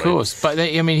toys Of course. But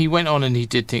he went on and he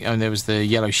did think, there was the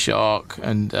Yellow Shark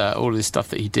and all of this stuff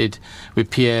that he did with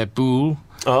Pierre Boulle.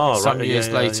 Some years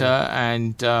later,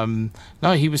 and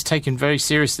he was taken very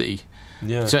seriously.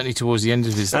 Yeah. Certainly towards the end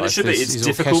of his life. And it should be. It's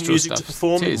difficult music to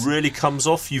perform. It really comes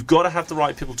off. You've got to have the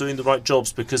right people doing the right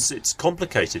jobs, because it's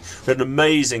complicated. We had an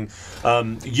amazing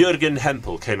Jürgen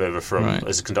Hempel came over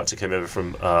as a conductor, came over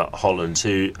from Holland,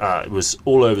 who was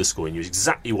all over the score. He knew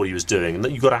exactly what he was doing, and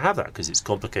you've got to have that, because it's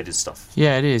complicated stuff.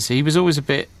 Yeah, it is. He was always a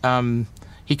bit.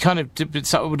 He kind of would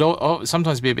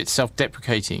sometimes be a bit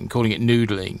self-deprecating, calling it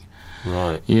noodling.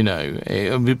 Right. You know,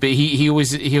 but he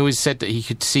always said that he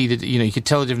could see that, he could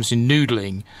tell the difference in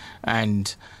noodling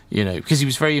and, because he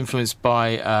was very influenced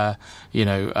by,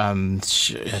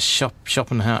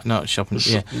 Schopenhauer. No,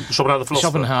 Schopenhauer. Schopenhauer the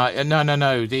philosopher. Schopenhauer.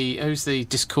 No. Who's the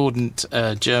discordant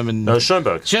German?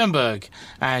 Schoenberg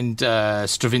and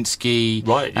Stravinsky.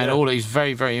 Right. Yeah. And all. He's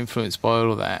very, very influenced by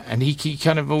all of that. And he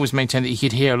kind of always maintained that he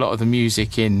could hear a lot of the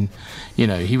music in,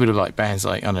 he would have liked bands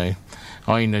like, I don't know,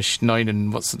 Eine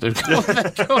Schneiden, what's the called?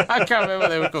 I can't remember what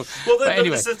they were called. Well, anyway,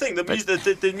 that's the thing.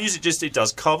 The music just it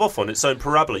does carve off on its own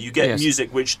parabola. You get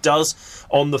music which does,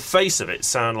 on the face of it,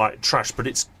 sound like trash, but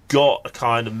it's got a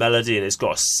kind of melody and it's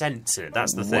got a sense in it.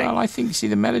 That's the thing. Well, I think, see,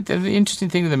 the melody, the interesting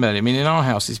thing with the melody, I mean, in our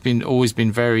house, it's always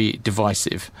been very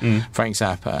divisive. Frank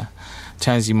Zappa.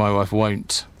 Tansy, my wife,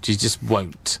 won't. She just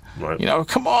won't. Right. You know,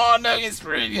 come on, no, it's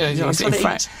really, in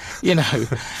fact,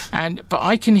 but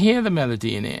I can hear the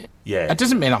melody in it. Yeah. It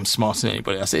doesn't mean I'm smarter than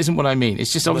anybody else. It isn't what I mean.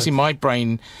 It's just obviously my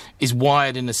brain is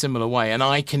wired in a similar way, and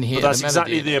I can hear the melody. But that's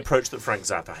exactly the approach that Frank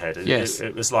Zappa had. Yes.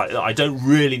 It was like, I don't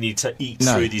really need to eat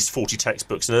through these 40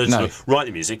 textbooks in order to write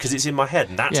the music, because it's in my head,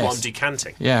 and that's what I'm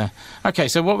decanting. Yeah. Okay,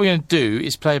 so what we're going to do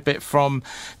is play a bit from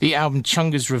the album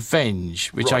Chunga's Revenge,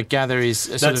 which I gather is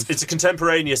It's a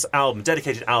contemporaneous album,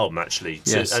 dedicated album, actually.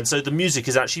 And so the music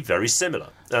is actually very similar.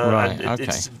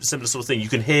 It's a similar sort of thing. You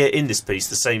can hear in this piece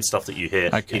the same stuff that you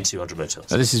hear in 200 Motels.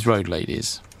 So this is Road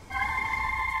Ladies.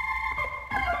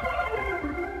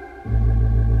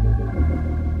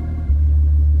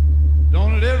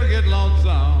 Don't it ever get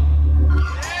lonesome?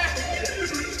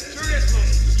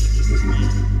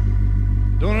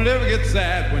 Don't it ever get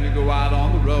sad when you go out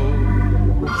on the road?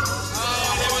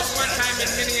 Oh, there was one time in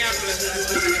Minneapolis.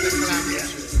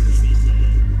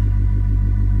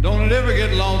 Don't it ever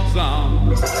get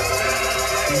lonesome?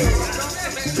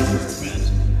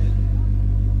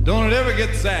 Don't it ever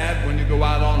get sad when you go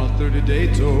out on a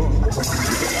 30-day tour?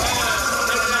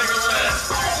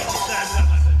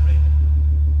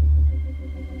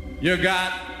 You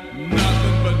got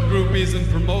nothing but groupies and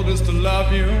promoters to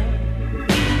love you,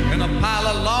 and a pile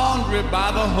of laundry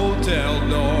by the hotel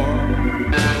door.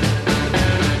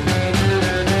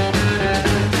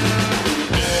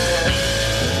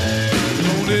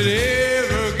 Don't it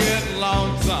ever get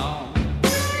lonesome?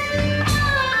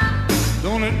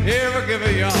 Don't it ever give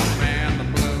a young man the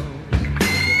blues?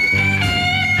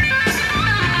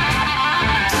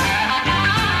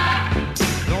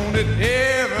 Don't it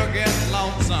ever get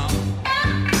lonesome?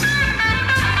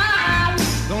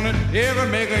 Don't it ever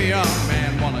make a young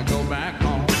man want to go back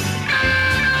home?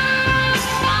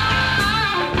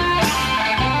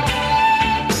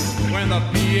 When the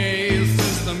PA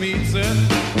system eats it,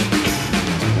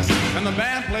 and the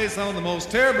band plays some of the most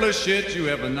terrible shit you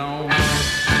ever known.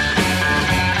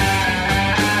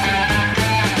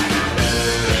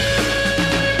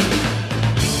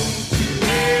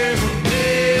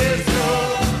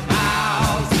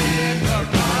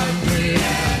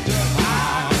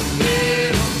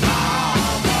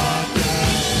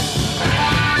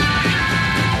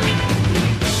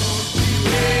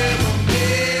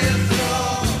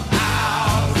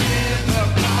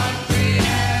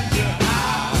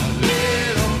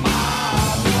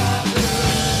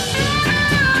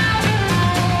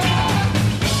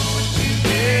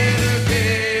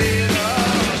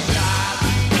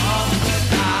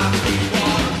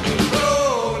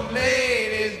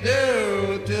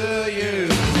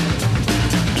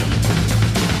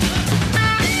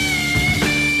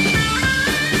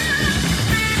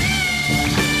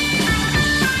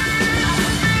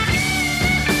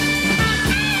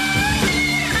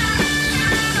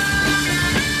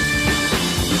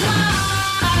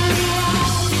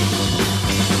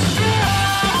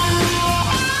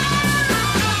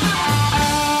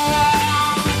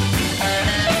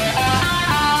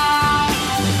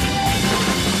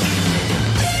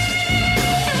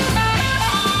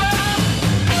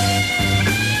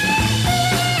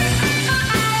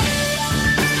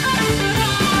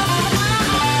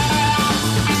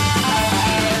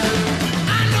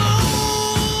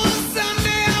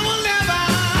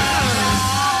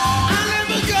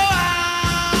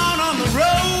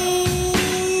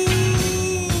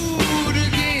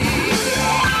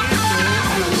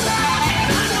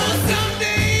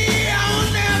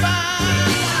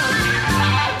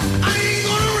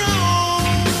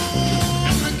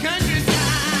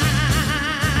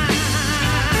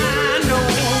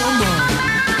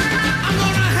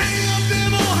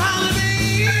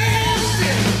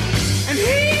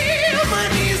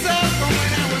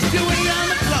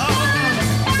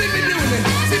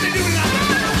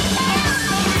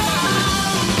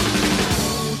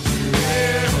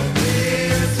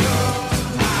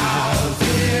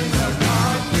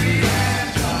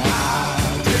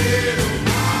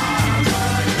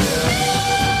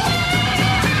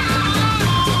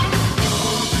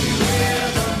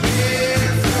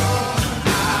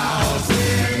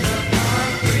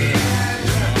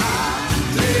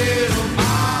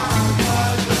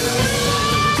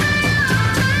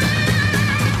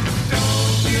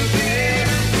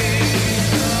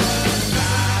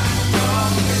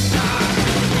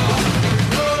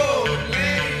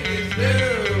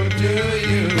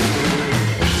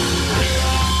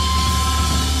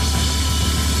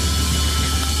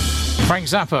 Frank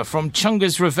Zappa from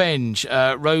Chunga's Revenge,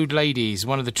 Road Ladies,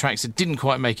 one of the tracks that didn't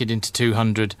quite make it into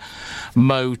 200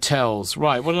 motels.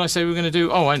 Right, what did I say we were going to do?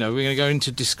 Oh, I know, we're going to go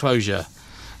into Disclosure.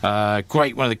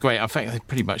 Great, one of the great. In fact, they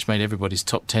pretty much made everybody's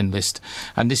top 10 list.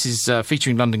 And this is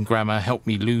featuring London Grammar, Help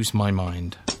Me Lose My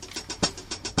Mind.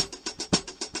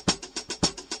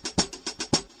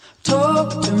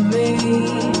 Talk to me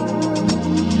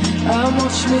and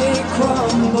watch me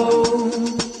crumble.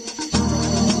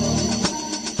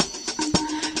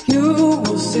 You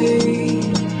will see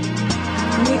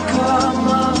me come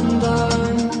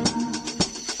undone.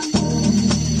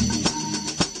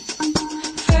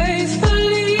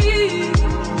 Faithfully,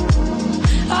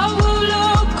 I will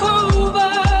look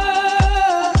over.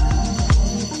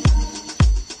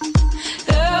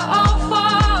 There I'll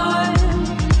find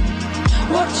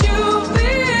what you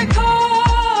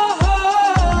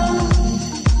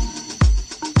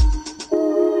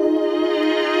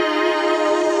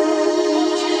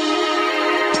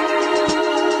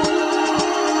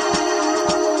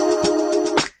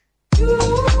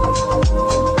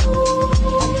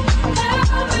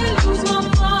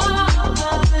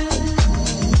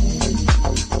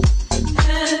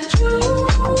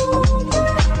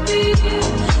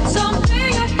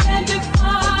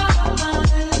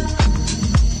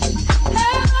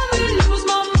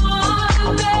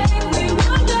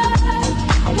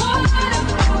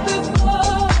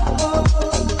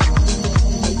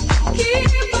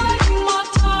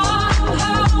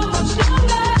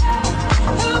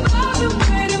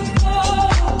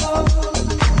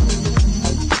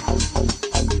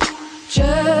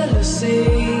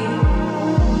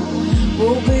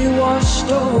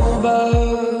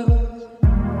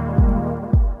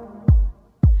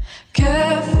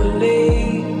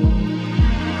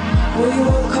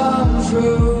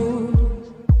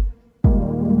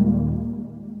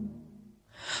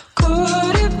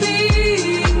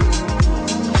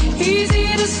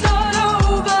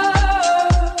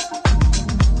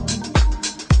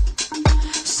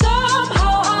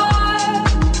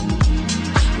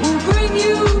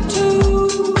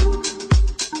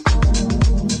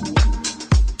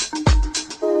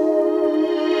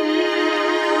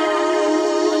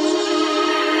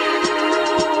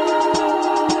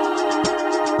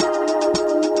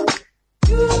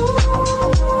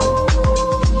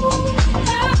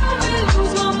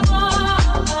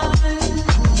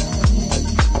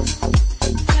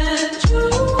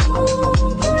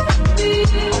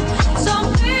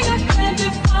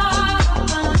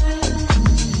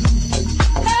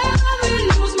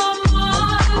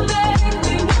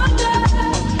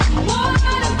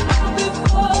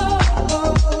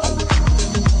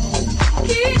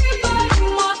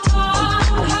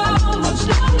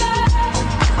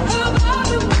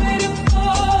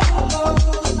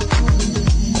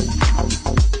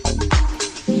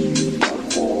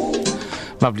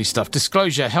Lovely stuff.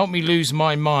 Disclosure, Help Me Lose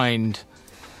My Mind.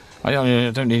 I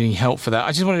don't need any help for that.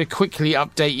 I just wanted to quickly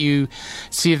update you,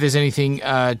 see if there's anything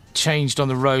changed on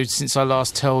the road since I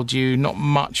last told you. Not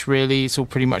much, really. It's all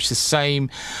pretty much the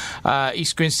same.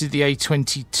 East Grinstead, the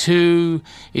A22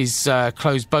 is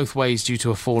closed both ways due to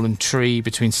a fallen tree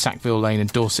between Sackville Lane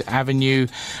and Dorset Avenue.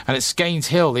 And at Skeins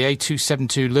Hill, the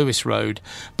A272 Lewis Road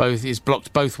is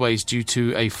blocked both ways due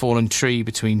to a fallen tree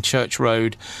between Church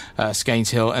Road,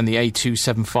 Skeins Hill, and the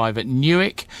A275 at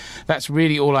Newark. That's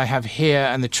really all I have here,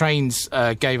 and the trains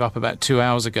gave up about 2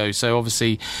 hours ago, so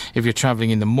obviously if you're travelling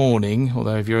in the morning,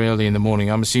 although if you're early in the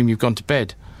morning, I'm assuming you've gone to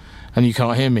bed and you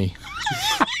can't hear me.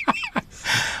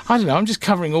 I don't know, I'm just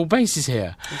covering all bases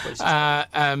here.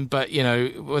 But, you know,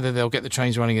 whether they'll get the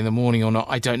trains running in the morning or not,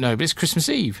 I don't know. But it's Christmas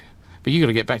Eve. But you've got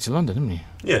to get back to London, haven't you?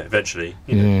 Yeah, eventually.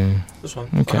 You know. That's fine.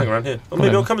 Okay. I'll hang around here. Or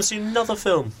maybe I'll come and see another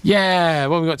film. Yeah,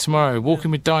 what have we got tomorrow?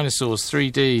 Walking with Dinosaurs,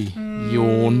 3D.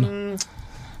 Yawn.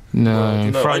 No,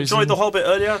 Frozen. I enjoyed The Hobbit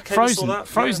earlier. Frozen, no.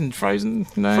 Frozen,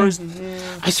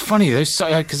 yeah. It's funny,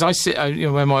 because I sit,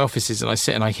 where my office is, and I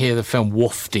sit and I hear the film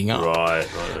wafting up. Right.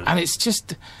 And it's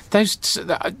just,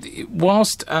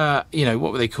 whilst,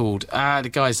 what were they called? The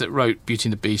guys that wrote Beauty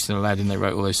and the Beast and Aladdin, they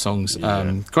wrote all those songs.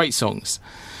 Yeah. Great songs.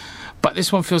 But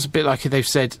this one feels a bit like they've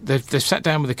sat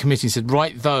down with the committee and said,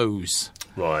 write those.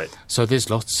 Right. So there's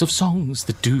lots of songs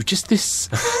that do just this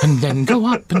and then go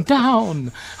up and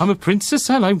down. I'm a princess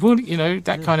and I want,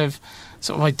 that kind of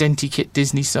sort of identikit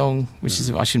Disney song, which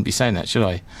is, I shouldn't be saying that, should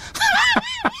I?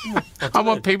 I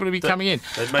want people to be coming in.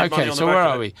 Okay, so where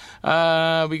are we?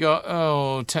 We got,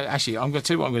 actually, I'm going to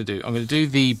tell you what I'm going to do. I'm going to do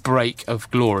the break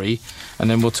of glory, and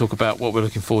then we'll talk about what we're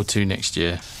looking forward to next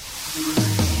year.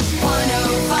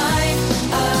 105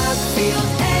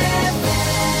 Upfield FM.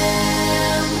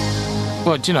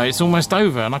 Well, do you know, it's almost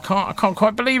over, and I can't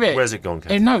quite believe it. Where's it gone,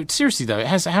 Kev? No, seriously though, it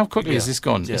has. How quickly has this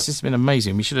gone? It's just been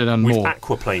amazing. We should have done more. We've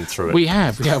aquaplaned through it. We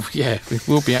have. We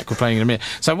will be aquaplaning in a minute.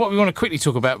 So what we want to quickly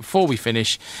talk about before we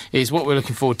finish is what we're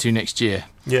looking forward to next year.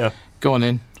 Yeah. Go on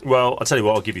in. Well, I'll tell you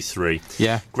what, I'll give you 3.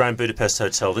 Yeah. Grand Budapest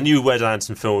Hotel, the new Wes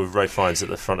Anderson film with Ray Fiennes at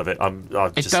the front of it.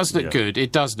 It does look good.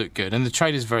 It does look good. And the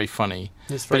trailer's very funny.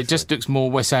 But it just looks more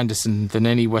Wes Anderson than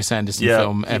any Wes Anderson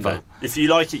film ever. Know, if you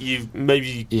like it,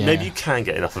 maybe you can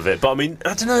get enough of it. But I mean,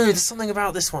 I don't know, there's something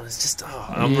about this one. It's just,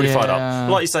 I'm really fired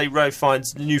up. Like you say, Ray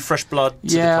Fiennes, new fresh blood to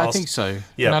the cast. I think so.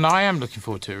 Yeah. No, I am looking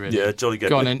forward to it, really. Yeah, jolly good.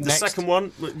 Go on in. The Next. second one,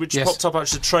 which popped up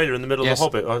actually the trailer in the middle of The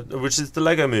Hobbit, which is the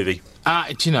Lego movie.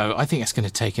 Do you know, I think that's going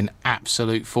to take an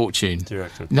absolute fortune. Do you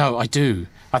reckon? No, I do.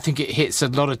 I think it hits a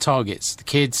lot of targets, the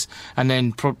kids, and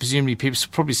then presumably people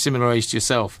probably similar age to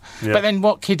yourself. Yeah. But then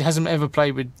what kid hasn't ever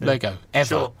played with Lego? Ever?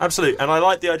 Sure, absolutely. And I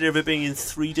like the idea of it being in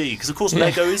 3D, because of course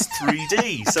Lego is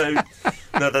 3D. So,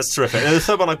 no, that's terrific. And the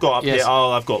third one I've got up here,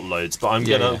 I've got loads, but I'm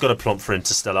going to plump for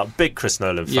Interstellar. Big Chris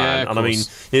Nolan fan. And I mean,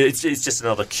 it's just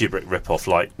another Kubrick rip-off.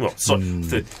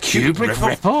 The Kubrick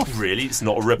rip-off? Really? It's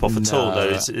not a rip-off at all, though.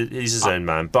 He's his own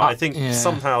man. But I think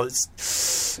somehow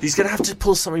he's going to have to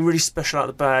pull something really special out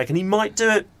of the bag, and he might do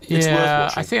it. It's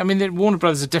worth watching. I mean, the Warner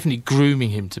Brothers are definitely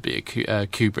grooming him to be a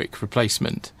Kubrick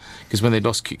replacement, because when they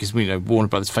lost, because we know Warner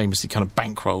Brothers famously kind of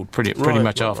bankrolled pretty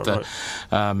much after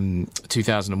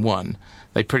 2001.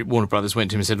 Warner Brothers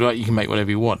went to him and said, right, you can make whatever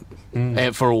you want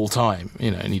for all time,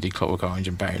 and he did Clockwork Orange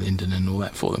and Barry Lyndon and all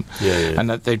that for them.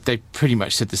 And they pretty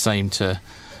much said the same to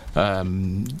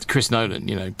Chris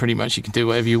Nolan. Pretty much you can do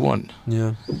whatever you want.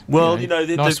 Yeah. Well,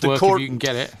 the core, if you can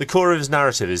get it. The core of his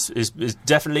narrative is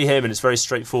definitely him, and it's very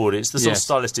straightforward. It's the sort of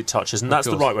stylistic touches, and that's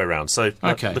the right way around. So,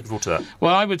 looking forward to that.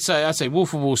 Well, I'd say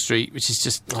Wolf of Wall Street, which is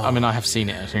just, I mean, I have seen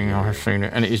it.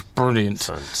 And it is brilliant.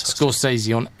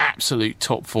 Scorsese on absolute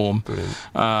top form. Brilliant.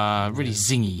 Really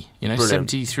zingy.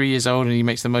 73 years old, and he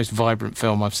makes the most vibrant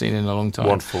film I've seen in a long time.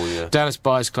 Wonderful, yeah. Dallas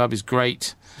Buyers Club is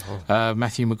great.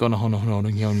 Matthew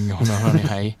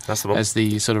McConaughey that's the one. As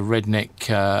the sort of redneck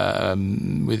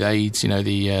with AIDS,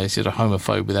 the sort of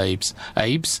homophobe with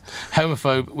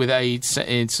homophobe with AIDS,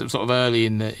 in sort of early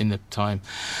in the time.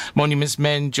 Monuments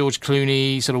Men, George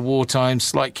Clooney, sort of wartime,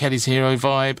 slight Kelly's Hero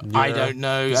vibe. Yeah. I don't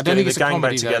know. I don't think it's a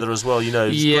comedy together as well. It's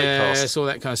great cast. It's all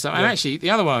that kind of stuff. Yeah. And actually, the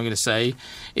other one I'm going to say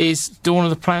is Dawn of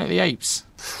the Planet of the Apes.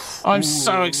 I'm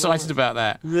so excited about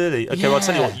that. Really? Okay, well, I'll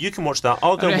tell you what, you can watch that.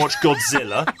 I'll go and watch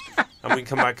Godzilla, and we can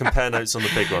come back and compare notes on the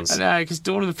big ones. No, because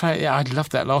Dawn of the Planet... Yeah, I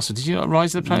loved that last one. Did you not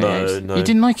Rise of the Planet of the Apes? No. You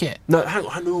didn't like it? No, hang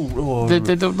on.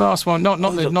 The last one, not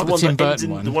the Tim Burton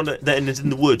one. The one that ended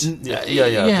in the wood. Yeah.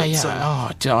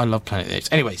 I love Planet of the Apes.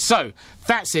 Anyway, so...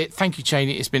 That's it. Thank you,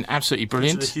 Cheney. It's been absolutely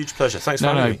brilliant. It's been a huge pleasure. Thanks for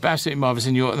having me. Absolutely marvellous.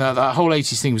 And that whole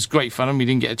 80s thing was great fun, and we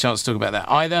didn't get a chance to talk about that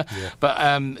either. Yeah. But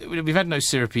we've had no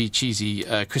syrupy, cheesy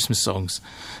Christmas songs,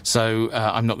 so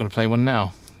I'm not going to play one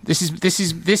now. This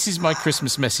is my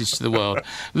Christmas message to the world.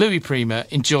 Louis Prima,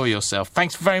 enjoy yourself.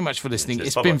 Thanks very much for listening.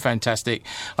 It's been fantastic.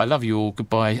 I love you all.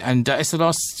 Goodbye. And it's the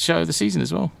last show of the season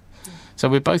as well. So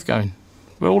we're both going.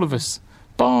 We're all of us.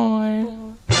 Bye.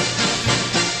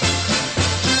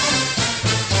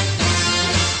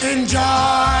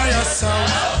 Enjoy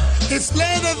yourself. It's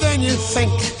later than you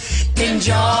think.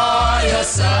 Enjoy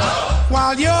yourself.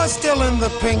 While you're still in the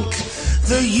pink,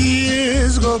 the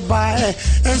years go by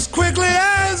as quickly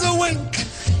as a wink.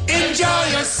 Enjoy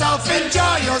yourself.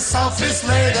 It's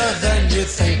later than you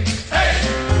think. Hey!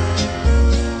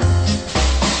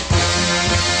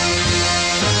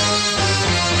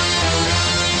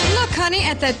 Honey,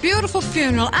 at that beautiful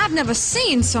funeral, I've never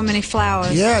seen so many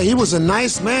flowers. Yeah, he was a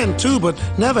nice man, too, but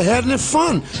never had any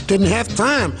fun. Didn't have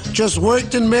time. Just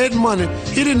worked and made money.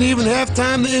 He didn't even have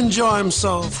time to enjoy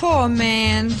himself. Poor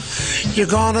man. You're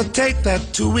gonna take that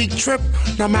 2-week trip,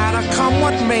 no matter come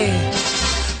what may.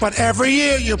 But every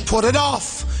year you put it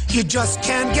off. You just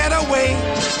can't get away.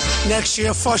 Next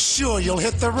year for sure you'll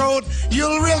hit the road.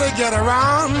 You'll really get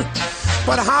around.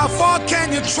 But how far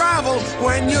can you travel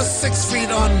when you're 6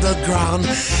 feet underground?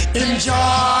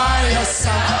 Enjoy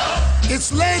yourself.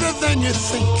 It's later than you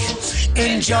think.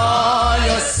 Enjoy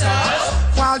yourself.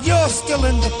 While you're still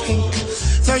in the pink,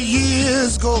 the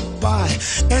years go by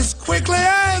as quickly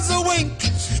as a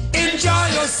wink. Enjoy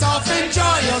yourself.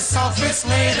 It's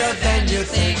later than you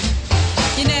think.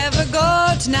 You never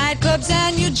go to nightclubs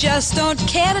and you just don't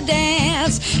care to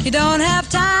dance. You don't have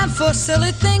time for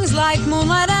silly things like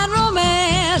moonlight and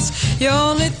romance. You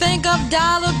only think of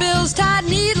dollar bills tied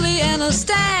neatly in a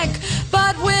stack.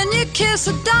 But when you kiss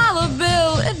a dollar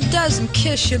bill, it doesn't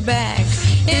kiss you back.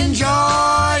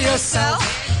 Enjoy yourself.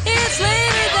 It's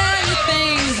later than you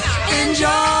think.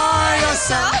 Enjoy yourself.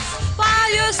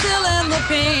 light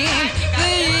pink. The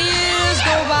years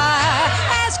go by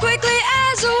as quickly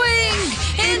as a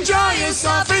wink. Enjoy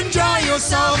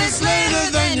yourself, it's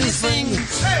later than you think.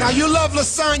 Now you love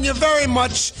lasagna very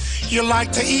much. You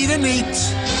like to eat and eat.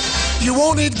 You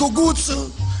won't eat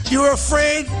gugutsu. You're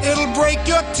afraid it'll break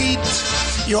your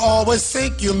teeth. You always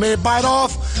think you may bite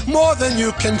off more than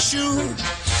you can chew.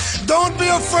 Don't be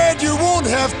afraid you won't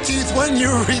have teeth when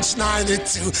you reach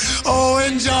 92. Oh,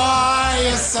 enjoy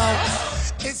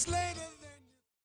yourself. It's later.